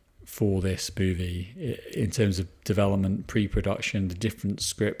for this movie in terms of development, pre-production, the different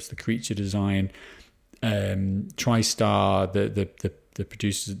scripts, the creature design, TriStar, the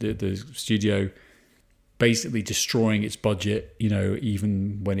producers, the studio, basically destroying its budget,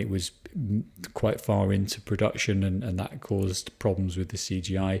 even when it was quite far into production, and that caused problems with the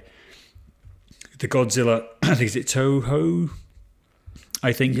CGI. The Godzilla, I think, is it Toho?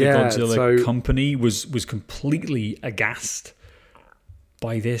 I think the Godzilla company was completely aghast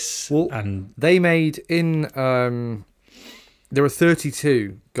by this. Well, and they made there are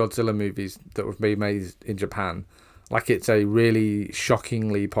 32 Godzilla movies that were made in Japan. Like, it's a really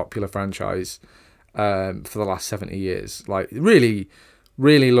shockingly popular franchise for the last 70 years. Like, really,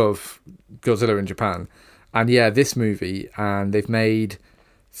 really love Godzilla in Japan. And yeah, this movie, and they've made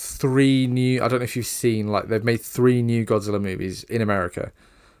 3 new, I don't know if you've seen, like, they've made 3 new Godzilla movies in America.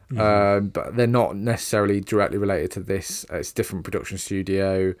 But they're not necessarily directly related to this. It's a different production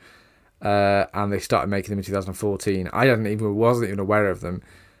studio, and they started making them in 2014. I wasn't even aware of them.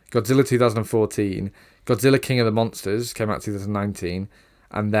 Godzilla 2014, Godzilla King of the Monsters came out 2019,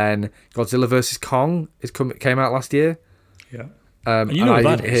 and then Godzilla vs Kong came out last year. Yeah, and you know what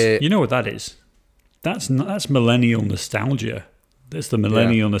that is? You know what that is? That's millennial nostalgia. That's the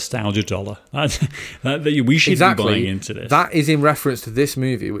millennial nostalgia dollar. We should be buying into this. That is in reference to this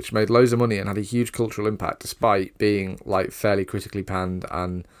movie, which made loads of money and had a huge cultural impact, despite being like fairly critically panned.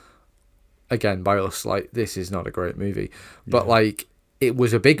 And again, by us, like, this is not a great movie, but like, it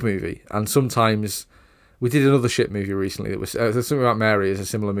was a big movie. And sometimes we did another shit movie recently that was there's something about Mary is a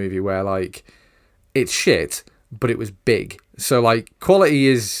similar movie where like it's shit, but it was big. So like, quality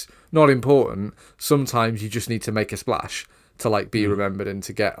is not important. Sometimes you just need to make a splash to like be remembered and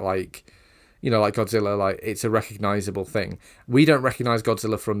to get like, like Godzilla, like it's a recognizable thing. We don't recognize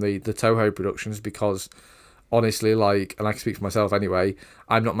Godzilla from the Toho productions because honestly, like, and I can speak for myself anyway,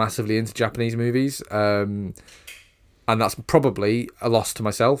 I'm not massively into Japanese movies, and that's probably a loss to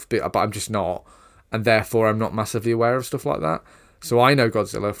myself, but I'm just not, and therefore I'm not massively aware of stuff like that. So I know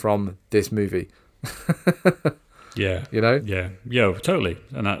Godzilla from this movie. Yeah, totally,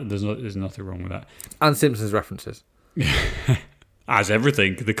 and there's nothing wrong with that. And Simpsons references. As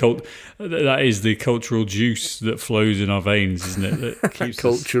everything, that is the cultural juice that flows in our veins, isn't it? That keeps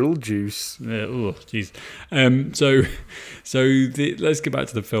cultural juice. Yeah, oh, jeez. Let's get back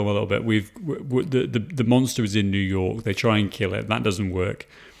to the film a little bit. The monster is in New York. They try and kill it. That doesn't work.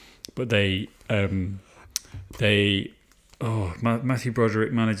 But Matthew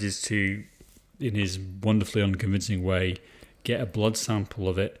Broderick manages to, in his wonderfully unconvincing way, get a blood sample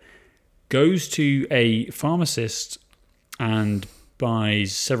of it. Goes to a pharmacist and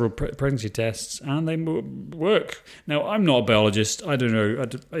buys several pregnancy tests, and they work. Now, I'm not a biologist. I don't know.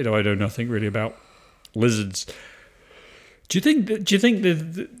 I know nothing really about lizards. Do you think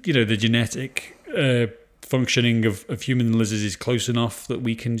the genetic functioning of human lizards is close enough that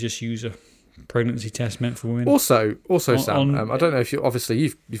we can just use a pregnancy test meant for women? Also, Sam, I don't know if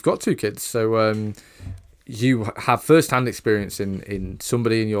you've got 2 kids, so you have first-hand experience in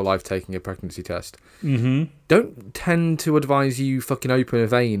somebody in your life taking a pregnancy test. Mm-hmm. Don't tend to advise you fucking open a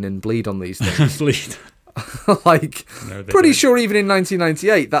vein and bleed on these things. Bleed. Like, no, pretty sure even in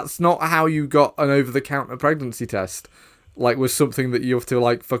 1998, that's not how you got an over-the-counter pregnancy test. Like, was something that you have to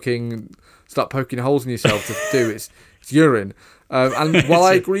like fucking start poking holes in yourself to do. It's urine. And while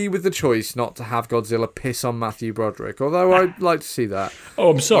I agree with the choice not to have Godzilla piss on Matthew Broderick, although I'd like to see that. Oh,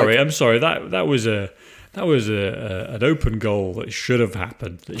 I'm sorry. That was an open goal that should have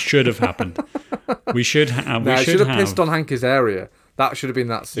happened. We should have. Should have pissed on Hank Azaria. That should have been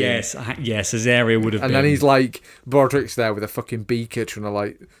that scene. Yes, Azaria would have And been. then he's like, Broderick's there with a fucking beaker trying to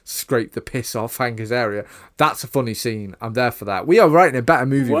like scrape the piss off Hank Azaria. That's a funny scene. I'm there for that. We are writing a better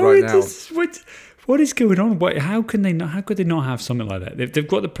movie right now. What is going on? How could they not have something like that? They've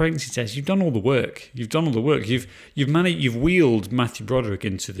got the pregnancy test. You've done all the work. You've wheeled Matthew Broderick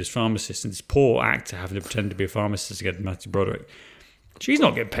into this pharmacist, and this poor actor having to pretend to be a pharmacist to get Matthew Broderick. She's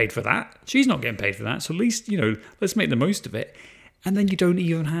not getting paid for that. So at least, let's make the most of it. And then you don't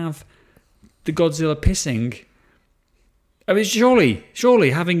even have the Godzilla pissing. I mean, surely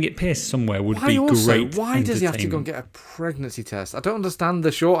having it piss somewhere would be great. Why does he have to go and get a pregnancy test? I don't understand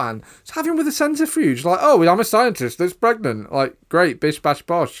the shorthand. Just have him with a centrifuge. Like, oh, I'm a scientist that's pregnant. Like, great, bish, bash,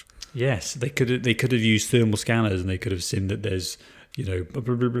 bosh. Yes, they could have used thermal scanners, and they could have seen that there's, blah,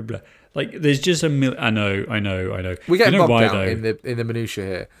 blah, blah, blah, blah. Like, there's just a I know. We're getting bogged down in the minutiae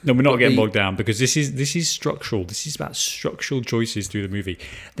here. No, we're not getting bogged down, because this is structural. This is about structural choices through the movie.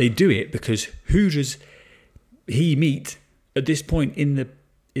 They do it because who does he meet at this point in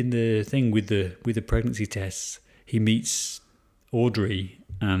the thing with the pregnancy tests? He meets Audrey,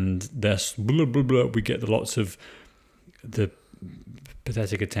 and there's blah blah blah. We get lots of the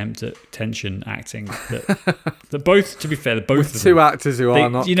pathetic attempt at tension acting that both, to be fair, they're both with two actors who are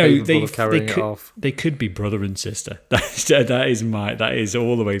not capable of carrying it off. They could be brother and sister. That is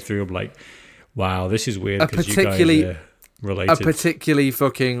all the way through. I'm like, wow, this is weird because you guys are related. A particularly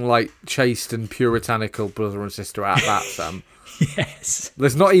fucking like chaste and puritanical brother and sister at that, Sam. Yes.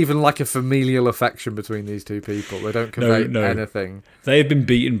 There's not even like a familial affection between these two people. They don't convey anything. They have been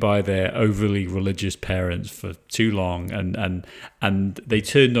beaten by their overly religious parents for too long, and they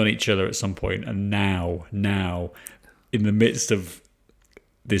turned on each other at some point, and now in the midst of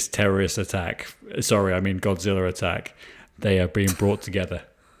this terrorist attack, Godzilla attack, they are being brought together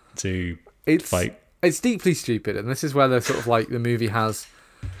to fight. It's deeply stupid, and this is where the sort of like the movie has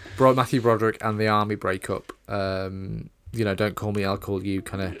Matthew Broderick and the army break up. Don't call me, I'll call you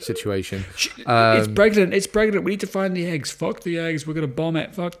kind of situation. It's pregnant. We need to find the eggs. Fuck the eggs. We're going to bomb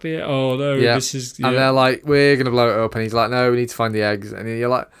it. Fuck the eggs. Oh, no. Yeah. This is... Yeah. And they're like, we're going to blow it up. And he's like, no, we need to find the eggs. And you're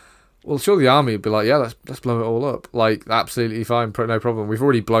like, well, surely the army would be like, yeah, let's blow it all up. Like, absolutely fine. No problem. We've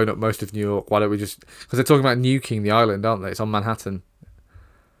already blown up most of New York. Why don't we just... Because they're talking about nuking the island, aren't they? It's on Manhattan.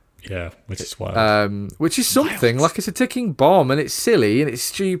 Yeah, which is wild. Which is something. Like, it's a ticking bomb, and it's silly, and it's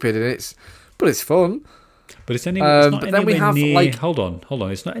stupid, but it's fun. But it's not anywhere near. Like, hold on.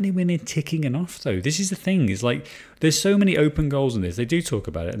 It's not anywhere near ticking enough, though. This is the thing. Is like there's so many open goals in this. They do talk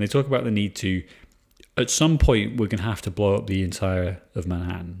about it, and they talk about the need to. At some point, we're going to have to blow up the entire of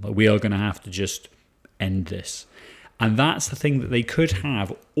Manhattan. Like, we are going to have to just end this, and that's the thing that they could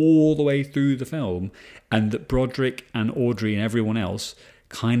have all the way through the film, and that Broderick and Audrey and everyone else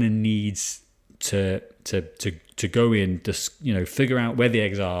kind of needs to go in, to figure out where the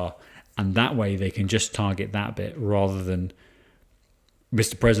eggs are. And that way they can just target that bit rather than,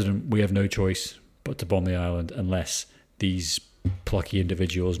 Mr. President, we have no choice but to bomb the island unless these plucky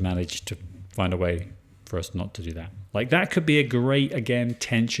individuals manage to find a way for us not to do that. Like, that could be a great, again,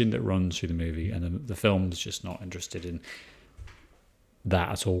 tension that runs through the movie, and the film's just not interested in that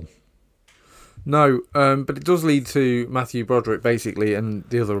at all. No, but it does lead to Matthew Broderick, basically, and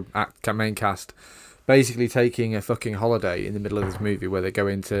the other main cast basically taking a fucking holiday in the middle of this movie where they go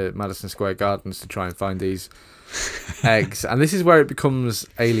into Madison Square Gardens to try and find these eggs. And this is where it becomes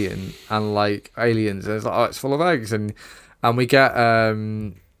Alien and like Aliens. And it's like, oh, it's full of eggs. And we get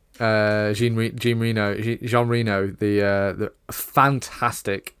Jean Reno, the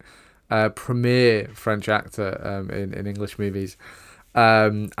fantastic premier French actor in English movies,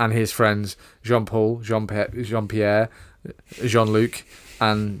 and his friends Jean-Paul, Jean-Pierre, Jean-Luc,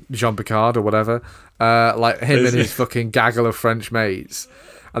 and Jean Picard or whatever. Like him and his fucking gaggle of French mates,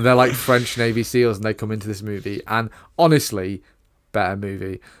 and they're like French Navy SEALs, and they come into this movie, and honestly, better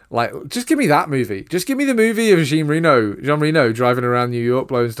movie. Like, just give me that movie. Just give me the movie of Jean Reno driving around New York,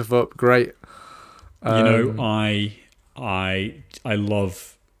 blowing stuff up. Great. I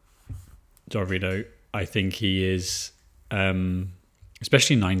love Jean Reno. I think he is,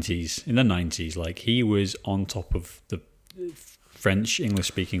 especially in the 90s, like he was on top of the French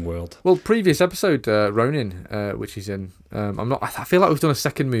English-speaking world. Well, previous episode, Ronin, which he's in. I feel like we've done a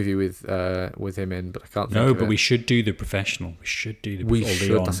second movie with him in, but I can't. No, but we should do The Professional. We should.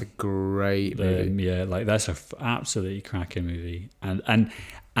 That's a great movie. Yeah, like that's a absolutely cracking movie, and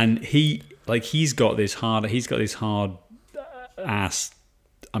he's got this hard ass.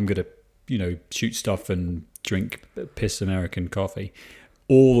 I'm gonna shoot stuff and drink piss American coffee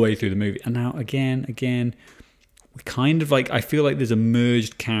all the way through the movie, and now again. We kind of I feel like there's a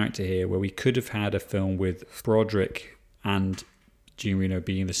merged character here where we could have had a film with Broderick and Jean Reno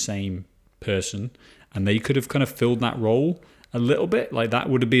being the same person, and they could have kind of filled that role a little bit. Like that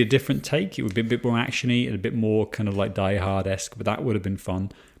would have been a different take. It would be a bit more actiony and a bit more kind of like Die Hard-esque, but that would have been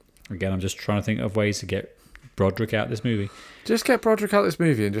fun. Again, I'm just trying to think of ways to get Broderick out of this movie. Just get Broderick out of this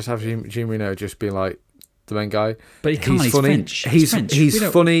movie and just have Jean Reno just be like the main guy. But he can't. He's funny. French. He's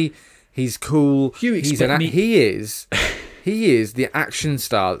funny. He's cool. He is the action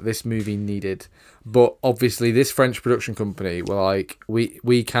star that this movie needed. But obviously, this French production company were like,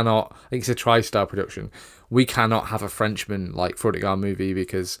 we cannot. I think it's a TriStar production. We cannot have a Frenchman like fronting our movie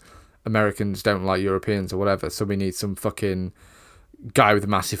because Americans don't like Europeans or whatever. So we need some fucking guy with a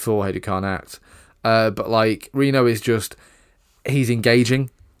massive forehead who can't act. But like Reno is just, he's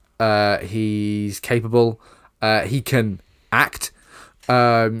engaging. He's capable. He can act.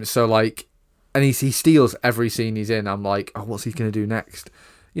 So like, and he steals every scene he's in. I'm like, oh, what's he gonna do next?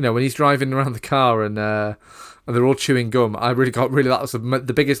 You know, when he's driving around the car and they're all chewing gum. I really that was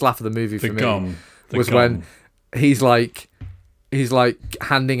the biggest laugh of the movie for me. When he's like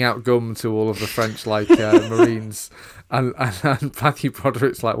handing out gum to all of the French like Marines, and Matthew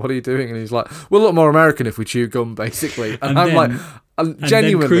Broderick's like, "What are you doing?" And he's like, "We'll look more American if we chew gum, basically." And I'm like,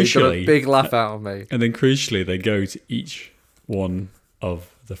 genuinely got a big laugh out of me. And then crucially, they go to each one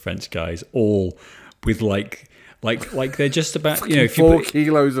of the French guys, all with like they're just about, you know, if 4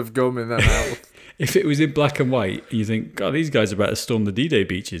 kilos of gum in their mouth. If it was in black and white, you think, God, these guys are about to storm the D-Day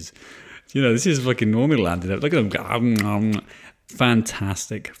beaches. You know, this is fucking normally landing up. Look at them.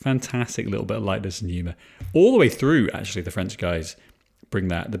 Fantastic little bit of lightness and humour. All the way through, actually, the French guys bring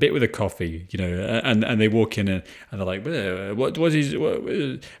that. The bit with the coffee, you know, and they walk in and they're like, what is,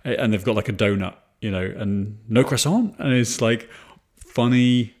 and they've got like a donut, you know, and no croissant. And it's like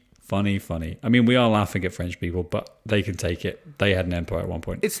funny. I mean, we are laughing at French people, but they can take it. They had an empire at one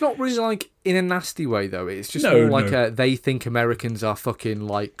point. It's not really like in a nasty way, though. It's just more like they think Americans are fucking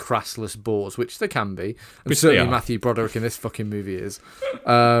like crassless bores, which they can be. And certainly Matthew Broderick in this fucking movie is.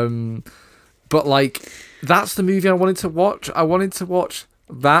 But like, that's the movie I wanted to watch. I wanted to watch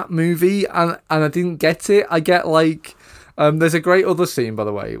that movie, and I didn't get it. I get like... there's a great other scene, by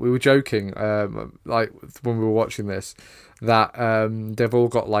the way. We were joking, like when we were watching this, that they've all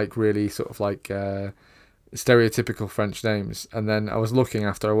got like really sort of like stereotypical French names. And then I was looking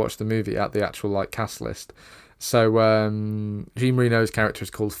after I watched the movie at the actual like cast list. So Jean Reno's character is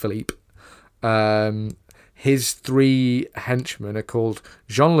called Philippe. His 3 henchmen are called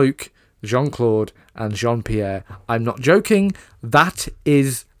Jean-Luc, Jean-Claude, and Jean-Pierre. I'm not joking. That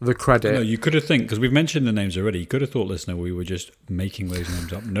is the credit. No, you could have think, because we've mentioned the names already, you could have thought, listener, we were just making those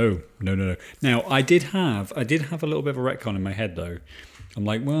names up. No. Now, I did have a little bit of a retcon in my head, though. I'm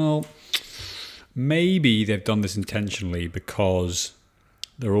like, well, maybe they've done this intentionally because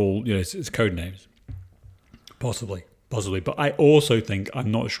they're all, you know, it's code names. Possibly. But I also think, I'm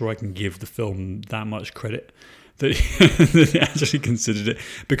not sure I can give the film that much credit that they actually considered it,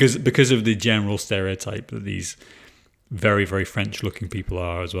 because of the general stereotype that these very, very French-looking people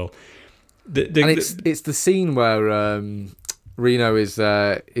are as well. It's the scene where Reno is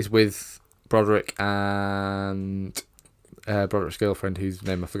with Broderick and Broderick's girlfriend, whose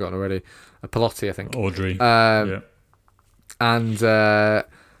name I've forgotten already, Pelotti, I think. Audrey.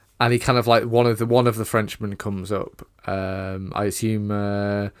 And he kind of like one of the Frenchmen comes up. I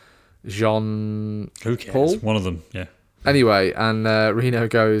assume Jean. Who cares? Paul? One of them, yeah. Anyway, and Reno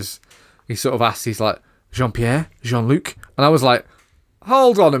goes. He sort of asks. He's like, Jean-Pierre, Jean-Luc, and I was like,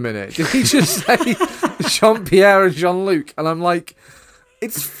 hold on a minute. Did he just say Jean-Pierre and Jean-Luc? And I'm like,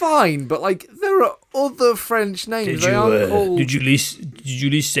 it's fine, but like there are other French names. Did you at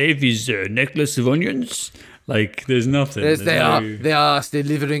least save his necklace of onions? Like, there's nothing. They are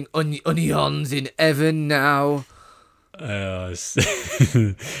delivering onions in heaven now.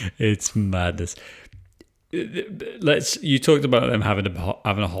 It's madness. You talked about them having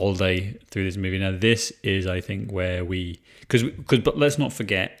a holiday through this movie. Now, this is, I think, where but let's not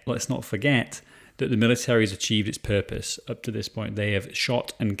forget that the military has achieved its purpose up to this point. They have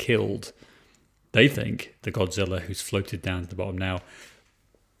shot and killed, they think, the Godzilla who's floated down to the bottom. Now,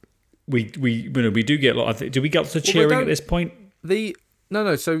 we do get a lot of... Do we get to cheering at this point?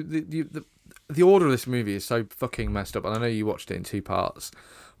 No. So the order of this movie is so fucking messed up, and I know you watched it in 2 parts,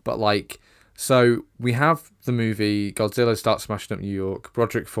 but like, so we have the movie Godzilla starts smashing up New York.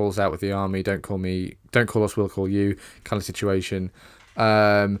 Broderick falls out with the army. Don't call us, we'll call you kind of situation.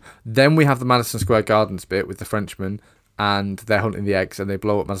 Then we have the Madison Square Gardens bit with the Frenchmen, and they're hunting the eggs, and they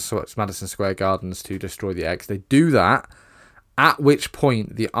blow up Madison Square Gardens to destroy the eggs. They do that. At which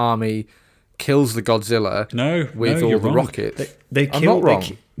point, the army kills the Godzilla with all the rockets. They kill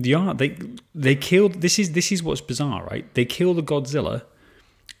They killed. This is what's bizarre, right? They kill the Godzilla.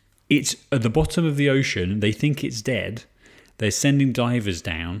 It's at the bottom of the ocean. They think it's dead. They're sending divers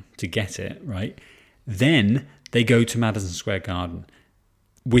down to get it, right? Then they go to Madison Square Garden,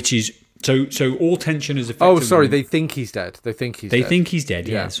 which is so all tension is effectively. Oh, sorry. They think he's dead. They think he's dead.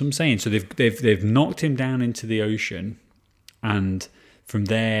 Yeah, that's what I'm saying. So they've knocked him down into the ocean, and from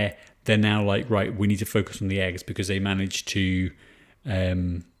there they're now like, right, we need to focus on the eggs because they managed to,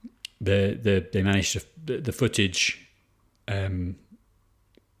 the footage, the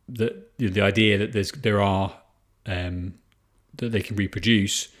idea that there are that they can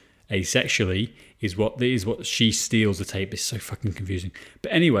reproduce asexually is what she steals the tape. It's so fucking confusing.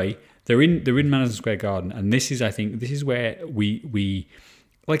 But anyway, they're in Madison Square Garden, and this is where we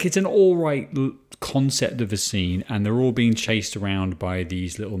like, it's an all right concept of a scene, and they're all being chased around by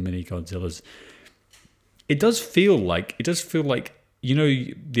these little mini Godzillas. It does feel like you know,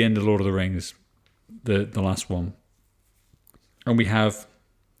 the end of Lord of the Rings, the last one, and we have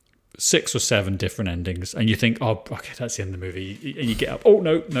 6 or 7 different endings, and you think, oh, okay, that's the end of the movie, and you get up, oh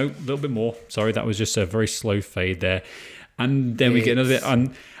no, a little bit more. Sorry, that was just a very slow fade there, and then we get another,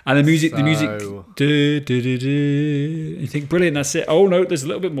 and the music, you think, brilliant, that's it. Oh no, there's a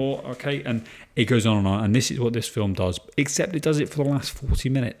little bit more. Okay, and it goes on, and this is what this film does, except it does it for the last 40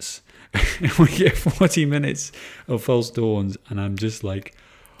 minutes. We get 40 minutes of false dawns, and I'm just like,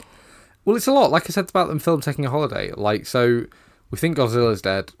 well, it's a lot. Like I said about them film taking a holiday. Like, so we think Godzilla's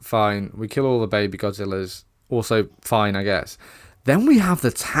dead, fine. We kill all the baby Godzillas, also fine, I guess. Then we have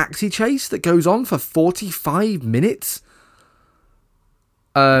the taxi chase that goes on for 45 minutes.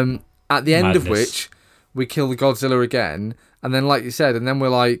 At the end of which we kill the Godzilla again, and then, like you said, and then we're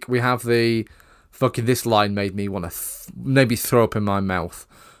like, we have the fucking, this line made me want to maybe throw up in my mouth,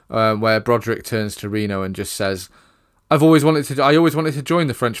 where Broderick turns to Reno and just says, I always wanted to join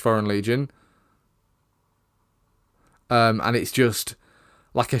the French Foreign Legion. And it's just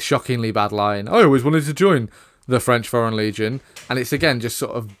like a shockingly bad line. I always wanted to join the French Foreign Legion, and it's again just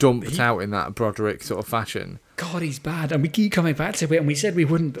sort of dumped out in that Broderick sort of fashion. God, he's bad, and we keep coming back to it, and we said we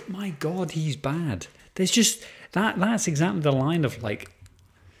wouldn't, but my God, he's bad. There's just that's exactly the line of like,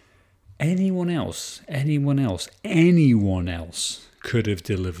 anyone else could have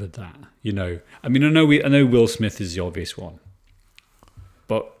delivered that. You know, I mean, I know Will Smith is the obvious one,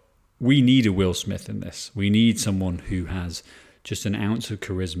 but we need a Will Smith in this. We need someone who has just an ounce of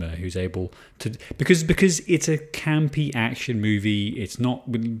charisma, who's able to, because it's a campy action movie. It's not,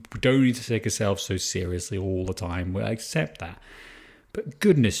 we don't need to take ourselves so seriously all the time. We accept that. But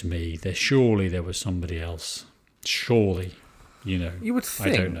goodness me, there was somebody else. Surely, you know. You would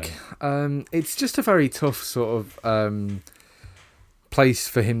think. I don't know. It's just a very tough sort of place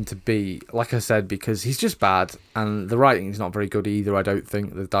for him to be, like I said, because he's just bad, and the writing is not very good either. I don't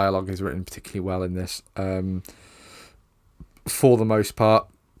think the dialogue is written particularly well in this. For the most part,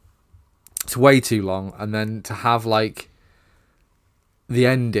 it's way too long, and then to have like the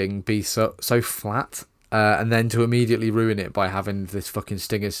ending be so flat, and then to immediately ruin it by having this fucking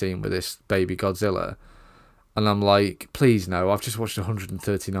stinger scene with this baby Godzilla, and I'm like, please no, I've just watched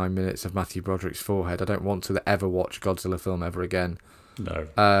 139 minutes of Matthew Broderick's forehead. I don't want to ever watch a Godzilla film ever again. No.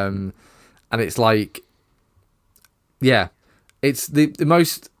 And it's like, yeah, it's the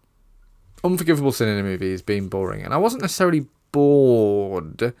most unforgivable sin in a movie is being boring, and I wasn't necessarily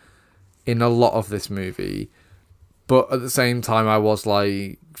bored in a lot of this movie, but at the same time I was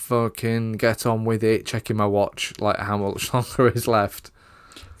like, fucking get on with it, checking my watch, like how much longer is left.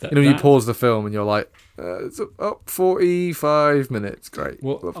 You pause the film and you're like, it's up 45 minutes, great.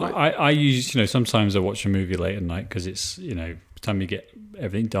 Well, I use, sometimes I watch a movie late at night because it's, by the time you get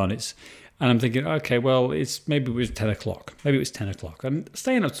everything done, and I'm thinking, okay, well, maybe it was 10 o'clock. Maybe it was 10 o'clock. And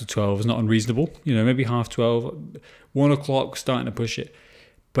staying up to 12 is not unreasonable. Maybe half 12, 1 o'clock, starting to push it.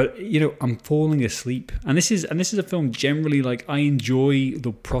 But, I'm falling asleep. And this is a film generally, like, I enjoy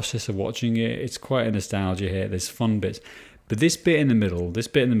the process of watching it. It's quite a nostalgia here. There's fun bits. But this bit in the middle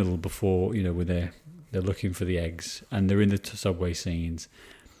before, where they're looking for the eggs and they're in the subway scenes,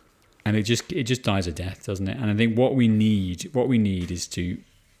 and it just dies a death, doesn't it? And I think what we need is to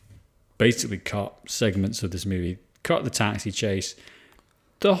basically cut segments of this movie, cut the taxi chase,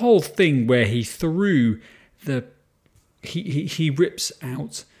 the whole thing where he rips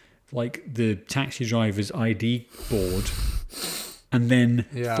out like the taxi driver's ID board and then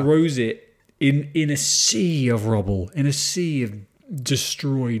throws it in a sea of rubble, in a sea of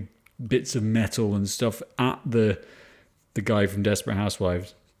destroyed bits of metal and stuff at the guy from Desperate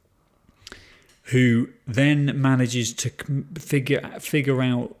Housewives, who then manages to figure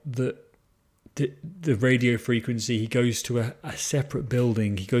out that the radio frequency. He goes to a separate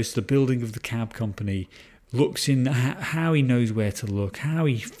building. He goes to the building of the cab company. Looks in how he knows where to look, how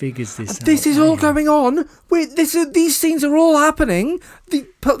he figures this out. This is all going on. These scenes are all happening.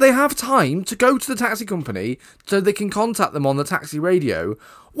 They have time to go to the taxi company so they can contact them on the taxi radio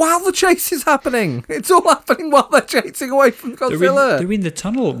while the chase is happening. It's all happening while they're chasing away from Godzilla. They're in the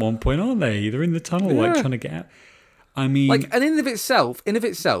tunnel at one point, aren't they? They're in the tunnel, like trying to get out. I mean, like, and in of itself,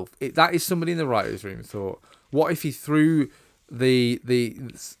 that is somebody in the writers' room thought, what if he threw the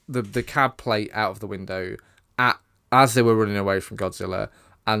cab plate out of the window as they were running away from Godzilla,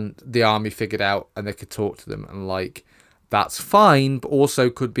 and the army figured out and they could talk to them, and like that's fine, but also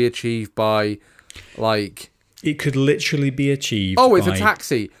could be achieved by like it could literally be achieved. Oh, it's a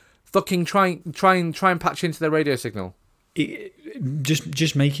taxi. Fucking try and patch into their radio signal.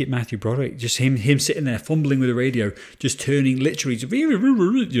 Just make it Matthew Broderick. Just him sitting there fumbling with the radio, just turning literally,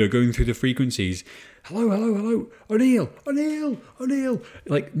 going through the frequencies. Hello, O'Neill.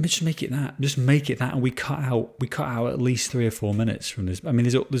 Like, just make it that. Just make it that, and we cut out at least 3 or 4 minutes from this. I mean,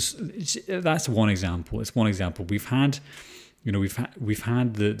 that's one example. It's one example. We've had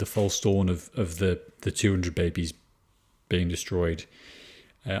the false dawn of the 200 babies being destroyed.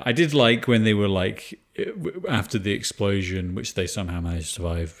 I did like when they were like, after the explosion, which they somehow managed to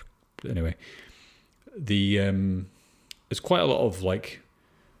survive. But anyway, there's quite a lot of like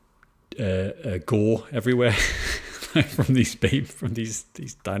gore everywhere from these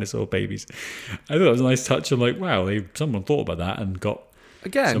dinosaur babies. I thought it was a nice touch. I'm like, wow, someone thought about that and got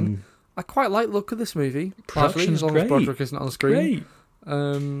again. I quite like the look of this movie. Production's as long great. as Broderick isn't on the screen. Great.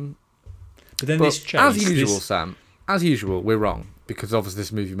 But then this chase, as usual, Sam. As usual, we're wrong. Because obviously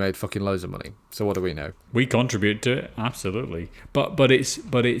this movie made fucking loads of money. So what do we know? We contribute to it, absolutely. But it's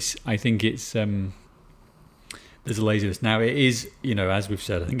I think it's there's a laziness. Now it is, as we've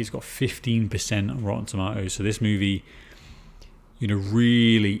said, I think it's got 15% on Rotten Tomatoes. So this movie,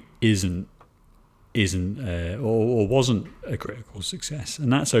 really isn't or wasn't a critical success,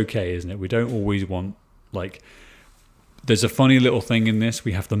 and that's okay, isn't it? We don't always want there's a funny little thing in this.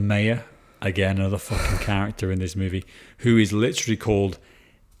 We have the mayor. Again, another fucking character in this movie who is literally called...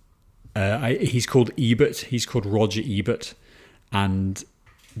 he's called Ebert. He's called Roger Ebert. And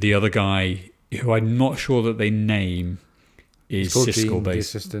the other guy, who I'm not sure that they name, is Siskel. The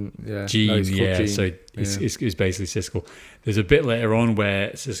assistant. Yeah. Gene, Gene. So it's basically Siskel. There's a bit later on where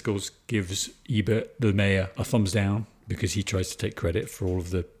Siskel gives Ebert, the mayor, a thumbs down because he tries to take credit for all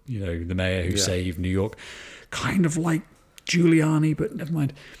of the, the mayor who saved New York. Kind of like Giuliani, but never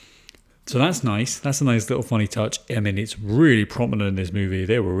mind. So that's nice. That's a nice little funny touch. I mean, it's really prominent in this movie.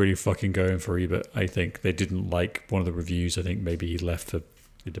 They were really fucking going for Ebert, I think. They didn't like one of the reviews. I think maybe he left for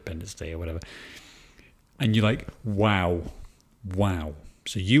Independence Day or whatever. And you're like, wow.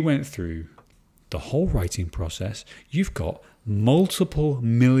 So you went through the whole writing process. You've got multiple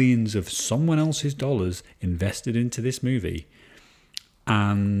millions of someone else's dollars invested into this movie.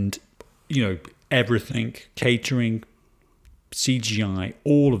 And, everything, catering, CGI,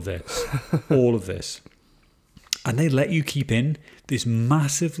 all of this. And they let you keep in this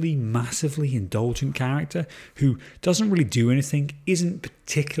massively indulgent character who doesn't really do anything, isn't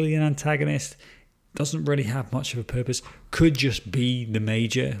particularly an antagonist, doesn't really have much of a purpose, could just be the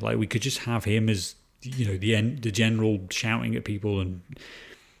major. Like, we could just have him as, the general shouting at people, and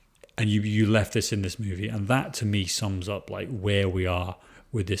you left this in this movie. And that, to me, sums up, like, where we are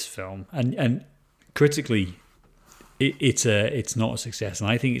with this film. And critically... It's not a success, and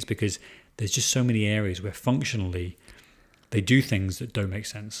I think it's because there's just so many areas where functionally they do things that don't make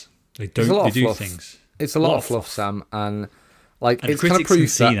sense. They do things. It's a lot of fluff, Sam, and it's critics kind of proof can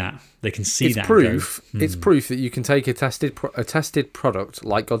see that. They can see it's that. Proof. It's proof that you can take a tested product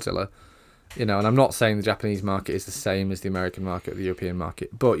like Godzilla, and I'm not saying the Japanese market is the same as the American market or the European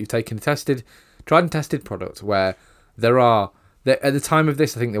market, but you've taken a tried and tested product where at the time of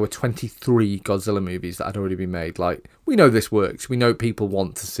this, I think there were 23 Godzilla movies that had already been made. Like, we know this works. We know people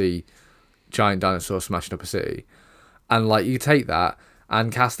want to see giant dinosaurs smashing up a city. And, you take that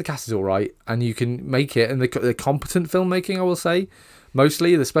and the cast is all right, and you can make it. And the competent filmmaking, I will say,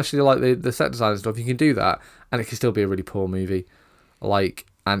 mostly, especially, the set design and stuff, you can do that, and it can still be a really poor movie.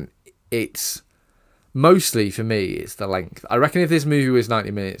 And it's... Mostly, for me, it's the length. I reckon if this movie was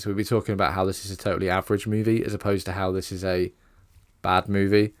 90 minutes, we'd be talking about how this is a totally average movie, as opposed to how this is a bad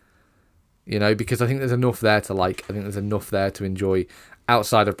movie, because I think there's enough there to like. I think there's enough there to enjoy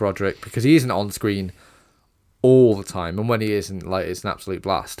outside of Broderick, because he isn't on screen all the time, and when he isn't, it's an absolute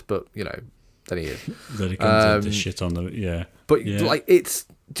blast. But then he is. Then he comes into shit on the But it's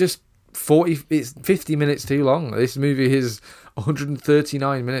just it's 50 minutes too long. This movie is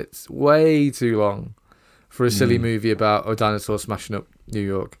 139 minutes, way too long for a silly movie about a dinosaur smashing up New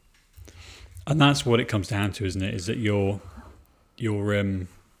York. And that's what it comes down to, isn't it? Is that your the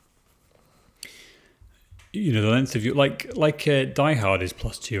length of your Die Hard is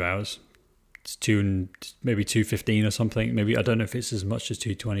plus 2 hours. It's maybe 2:15 or something. Maybe I don't know if it's as much as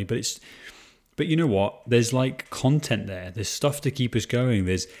 2:20, but you know what? There's like content there. There's stuff to keep us going.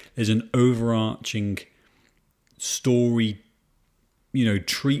 There's an overarching story,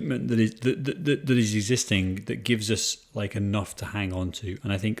 treatment that is existing that gives us like enough to hang on to.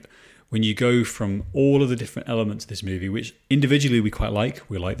 And I think when you go from all of the different elements of this movie, which individually we quite like,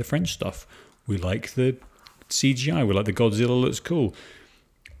 we like the French stuff, we like the CGI, we like the Godzilla looks cool.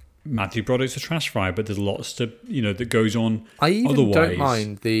 Matthew Broderick's a trash fire, but there's lots to that goes on. I even don't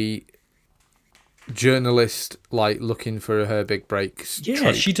mind the journalist looking for her big breaks. Yeah,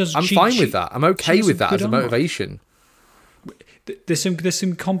 trope. she does. I'm fine with that. I'm okay with that as a motivation. There's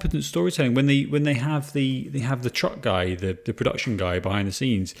some competent storytelling when they have the truck guy, the production guy behind the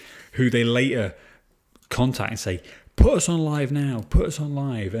scenes, who they later contact and say, put us on live now, put us on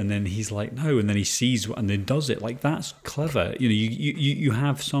live, and then he's like, no, and then he sees and then does it. Like, that's clever. You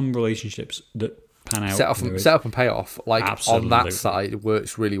have some relationships that pan out. Set up and pay off. Like, absolutely. On that side, it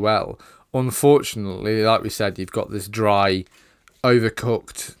works really well. Unfortunately, like we said, you've got this dry,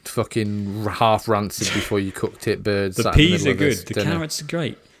 overcooked, fucking half rancid before you cooked it birds. The peas are good. The carrots are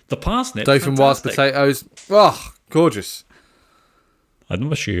great. The parsnip, dough from wild potatoes. Oh, gorgeous. I'm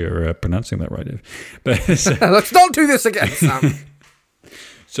not sure you're pronouncing that right, Dave. But let's not do this again, Sam.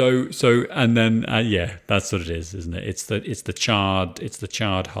 So, and then that's what it is, isn't it? It's the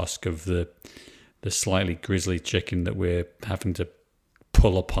charred husk of the slightly grisly chicken that we're having to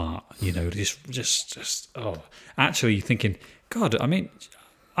pull apart. Actually thinking, God, I mean,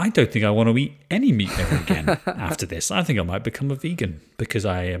 I don't think I want to eat any meat ever again after this. I think I might become a vegan because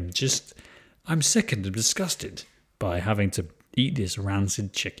I'm sickened and disgusted by having to eat this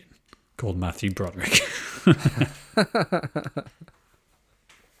rancid chicken called Matthew Broderick.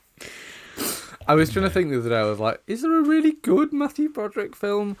 I was trying to think the other day, I was like, is there a really good Matthew Broderick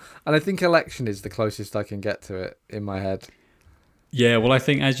film? And I think Election is the closest I can get to it in my head. Yeah, well, I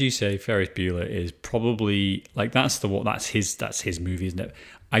think, as you say, Ferris Bueller is probably like that's his movie, isn't it?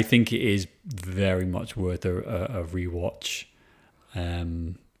 I think it is very much worth a rewatch,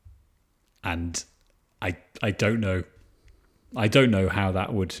 and I don't know how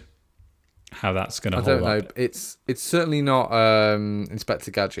that's going to hold up. I don't know. It's certainly not Inspector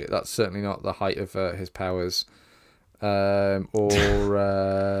Gadget. That's certainly not the height of his powers. Oh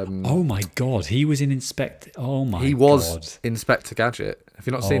my God, he was in Inspector. Oh my God, he was Inspector Gadget. Have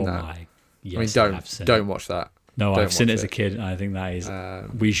you not seen that? Yes, I mean, don't watch that. No, I've seen it as a kid. And I think that is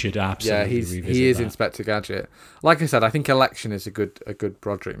we should absolutely revisit he is that. Inspector Gadget. Like I said, I think Election is a good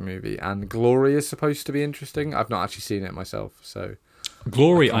Broderick movie, and Glory is supposed to be interesting. I've not actually seen it myself, so.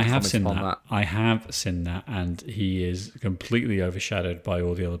 Glory, I have seen that. I have seen that, and he is completely overshadowed by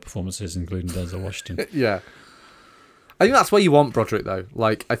all the other performances, including Denzel Washington. Yeah. I think that's where you want Broderick, though.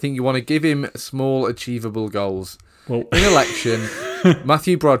 Like, I think you want to give him small, achievable goals. Well, in Election,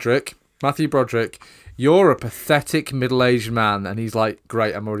 Matthew Broderick, you're a pathetic middle-aged man, and he's like,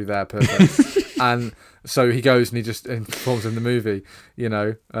 great, I'm already there, perfect. And so he goes and he just performs in the movie,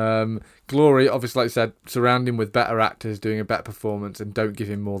 Glory, obviously, like I said, surround him with better actors doing a better performance and don't give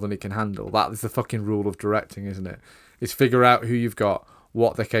him more than he can handle. That is the fucking rule of directing, isn't it? Is figure out who you've got,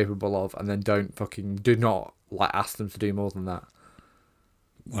 what they're capable of, and then do not ask them to do more than that.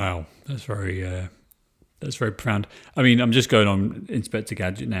 Wow, that's very profound. I mean, I'm just going on Inspector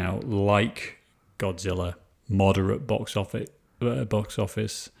Gadget now, like Godzilla, moderate box office.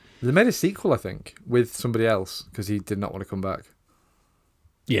 They made a sequel, I think, with somebody else because he did not want to come back.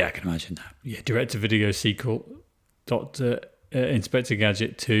 Yeah, I can imagine that. Yeah, direct-to-video sequel, Inspector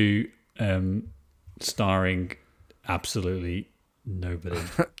Gadget 2, starring absolutely nobody.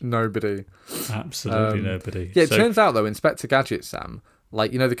 Nobody. Absolutely nobody. Yeah, it turns out, though, Inspector Gadget, Sam,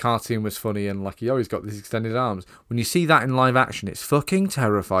 the cartoon was funny and he always got these extended arms. When you see that in live action, it's fucking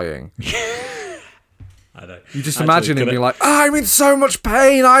terrifying. I know. You just imagine him being like, I'm in so much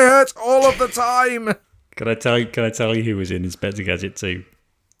pain, I hurt all of the time. Can I tell you who was in Inspector Gadget 2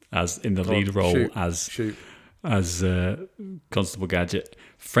 as in the lead role as Constable Gadget?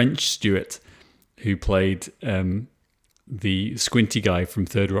 French Stewart, who played the squinty guy from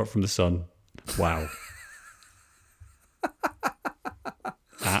Third Rock from the Sun. Wow.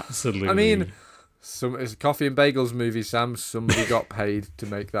 Absolutely. I mean, it's a Coffee and Bagels movie, Sam. Somebody got paid to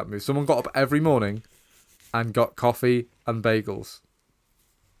make that movie. Someone got up every morning and got coffee and bagels.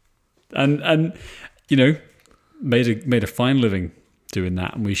 and made a fine living doing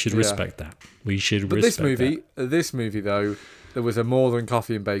that, and we should respect that. We should but respect this movie though, there was a more than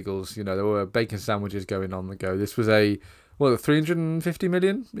coffee and bagels. There were bacon sandwiches going on the go. This was a 350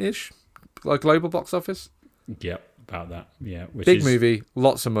 million ish, like global box office. Yep, about that. Yeah, big movie,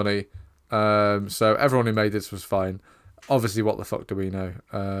 lots of money. So everyone who made this was fine. Obviously, what the fuck do we know?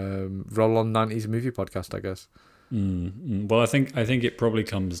 Roll on 90s movie podcast, I guess. Well, I think it probably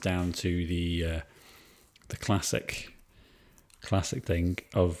comes down to the classic thing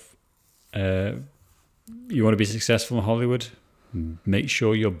of you want to be successful in Hollywood, make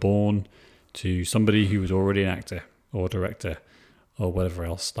sure you're born to somebody who was already an actor or director or whatever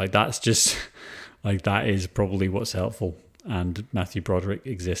else. Like that's just that is probably what's helpful. And Matthew Broderick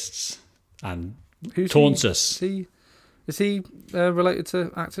exists and taunts us. Is he related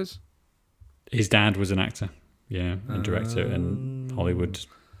to actors? His dad was an actor, yeah, and director in Hollywood.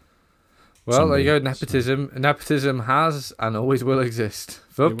 Well, there you go. Nepotism has and always will exist.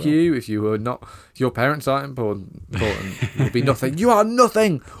 Fuck you if you were not. If your parents aren't important, you'll be nothing. You are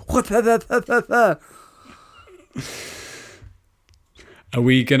nothing. Are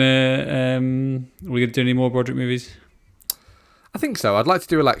we gonna do any more Broderick movies? I think so. I'd like to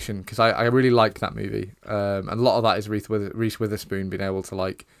do Election because I really like that movie. And a lot of that is Reese Witherspoon being able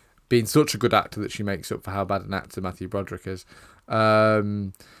to being such a good actor that she makes up for how bad an actor Matthew Broderick is.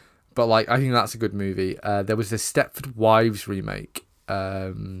 But I think that's a good movie. There was this Stepford Wives remake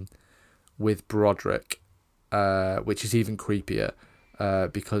with Broderick, which is even creepier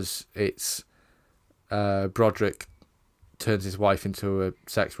because it's Broderick turns his wife into a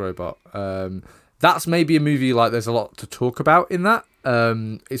sex robot. That's maybe a movie there's a lot to talk about in that.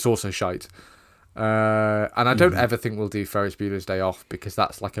 It's also shite. And I don't ever think we'll do Ferris Bueller's Day Off because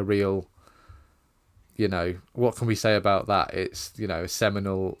that's a real... what can we say about that? It's, a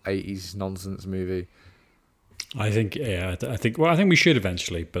seminal 80s nonsense movie. I think we should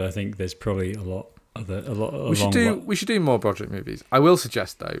eventually, but I think there's probably we should do more Broderick movies. I will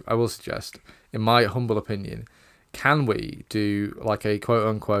suggest, in my humble opinion, can we do a quote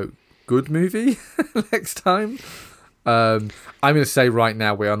unquote good movie next time? I'm going to say right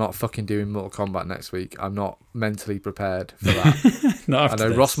now we are not fucking doing Mortal Kombat next week. I'm not mentally prepared for that. Not after I know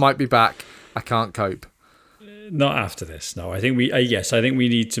this. Ross might be back. I can't cope. Not after this. No, I think we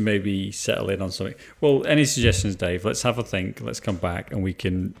need to maybe settle in on something. Well, any suggestions, Dave? Let's have a think. Let's come back and we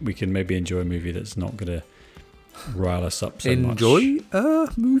can maybe enjoy a movie that's not going to rile us up so much. Enjoy a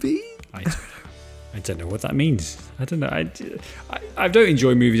movie? I don't know what that means. I don't know. I don't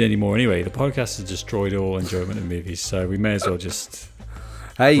enjoy movies anymore anyway. The podcast has destroyed all enjoyment of movies, so we may as well just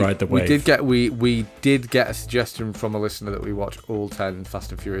ride the wave. We did get a suggestion from a listener that we watch all 10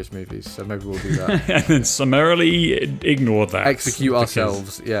 Fast and Furious movies, so maybe we'll do that. And then summarily ignore that. Execute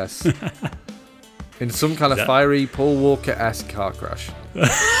ourselves, yes. In some kind of fiery Paul Walker-esque car crash.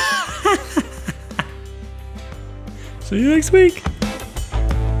 See you next week.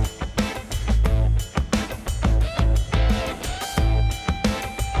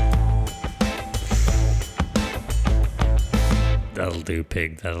 That'll do,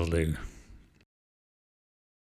 pig. That'll do.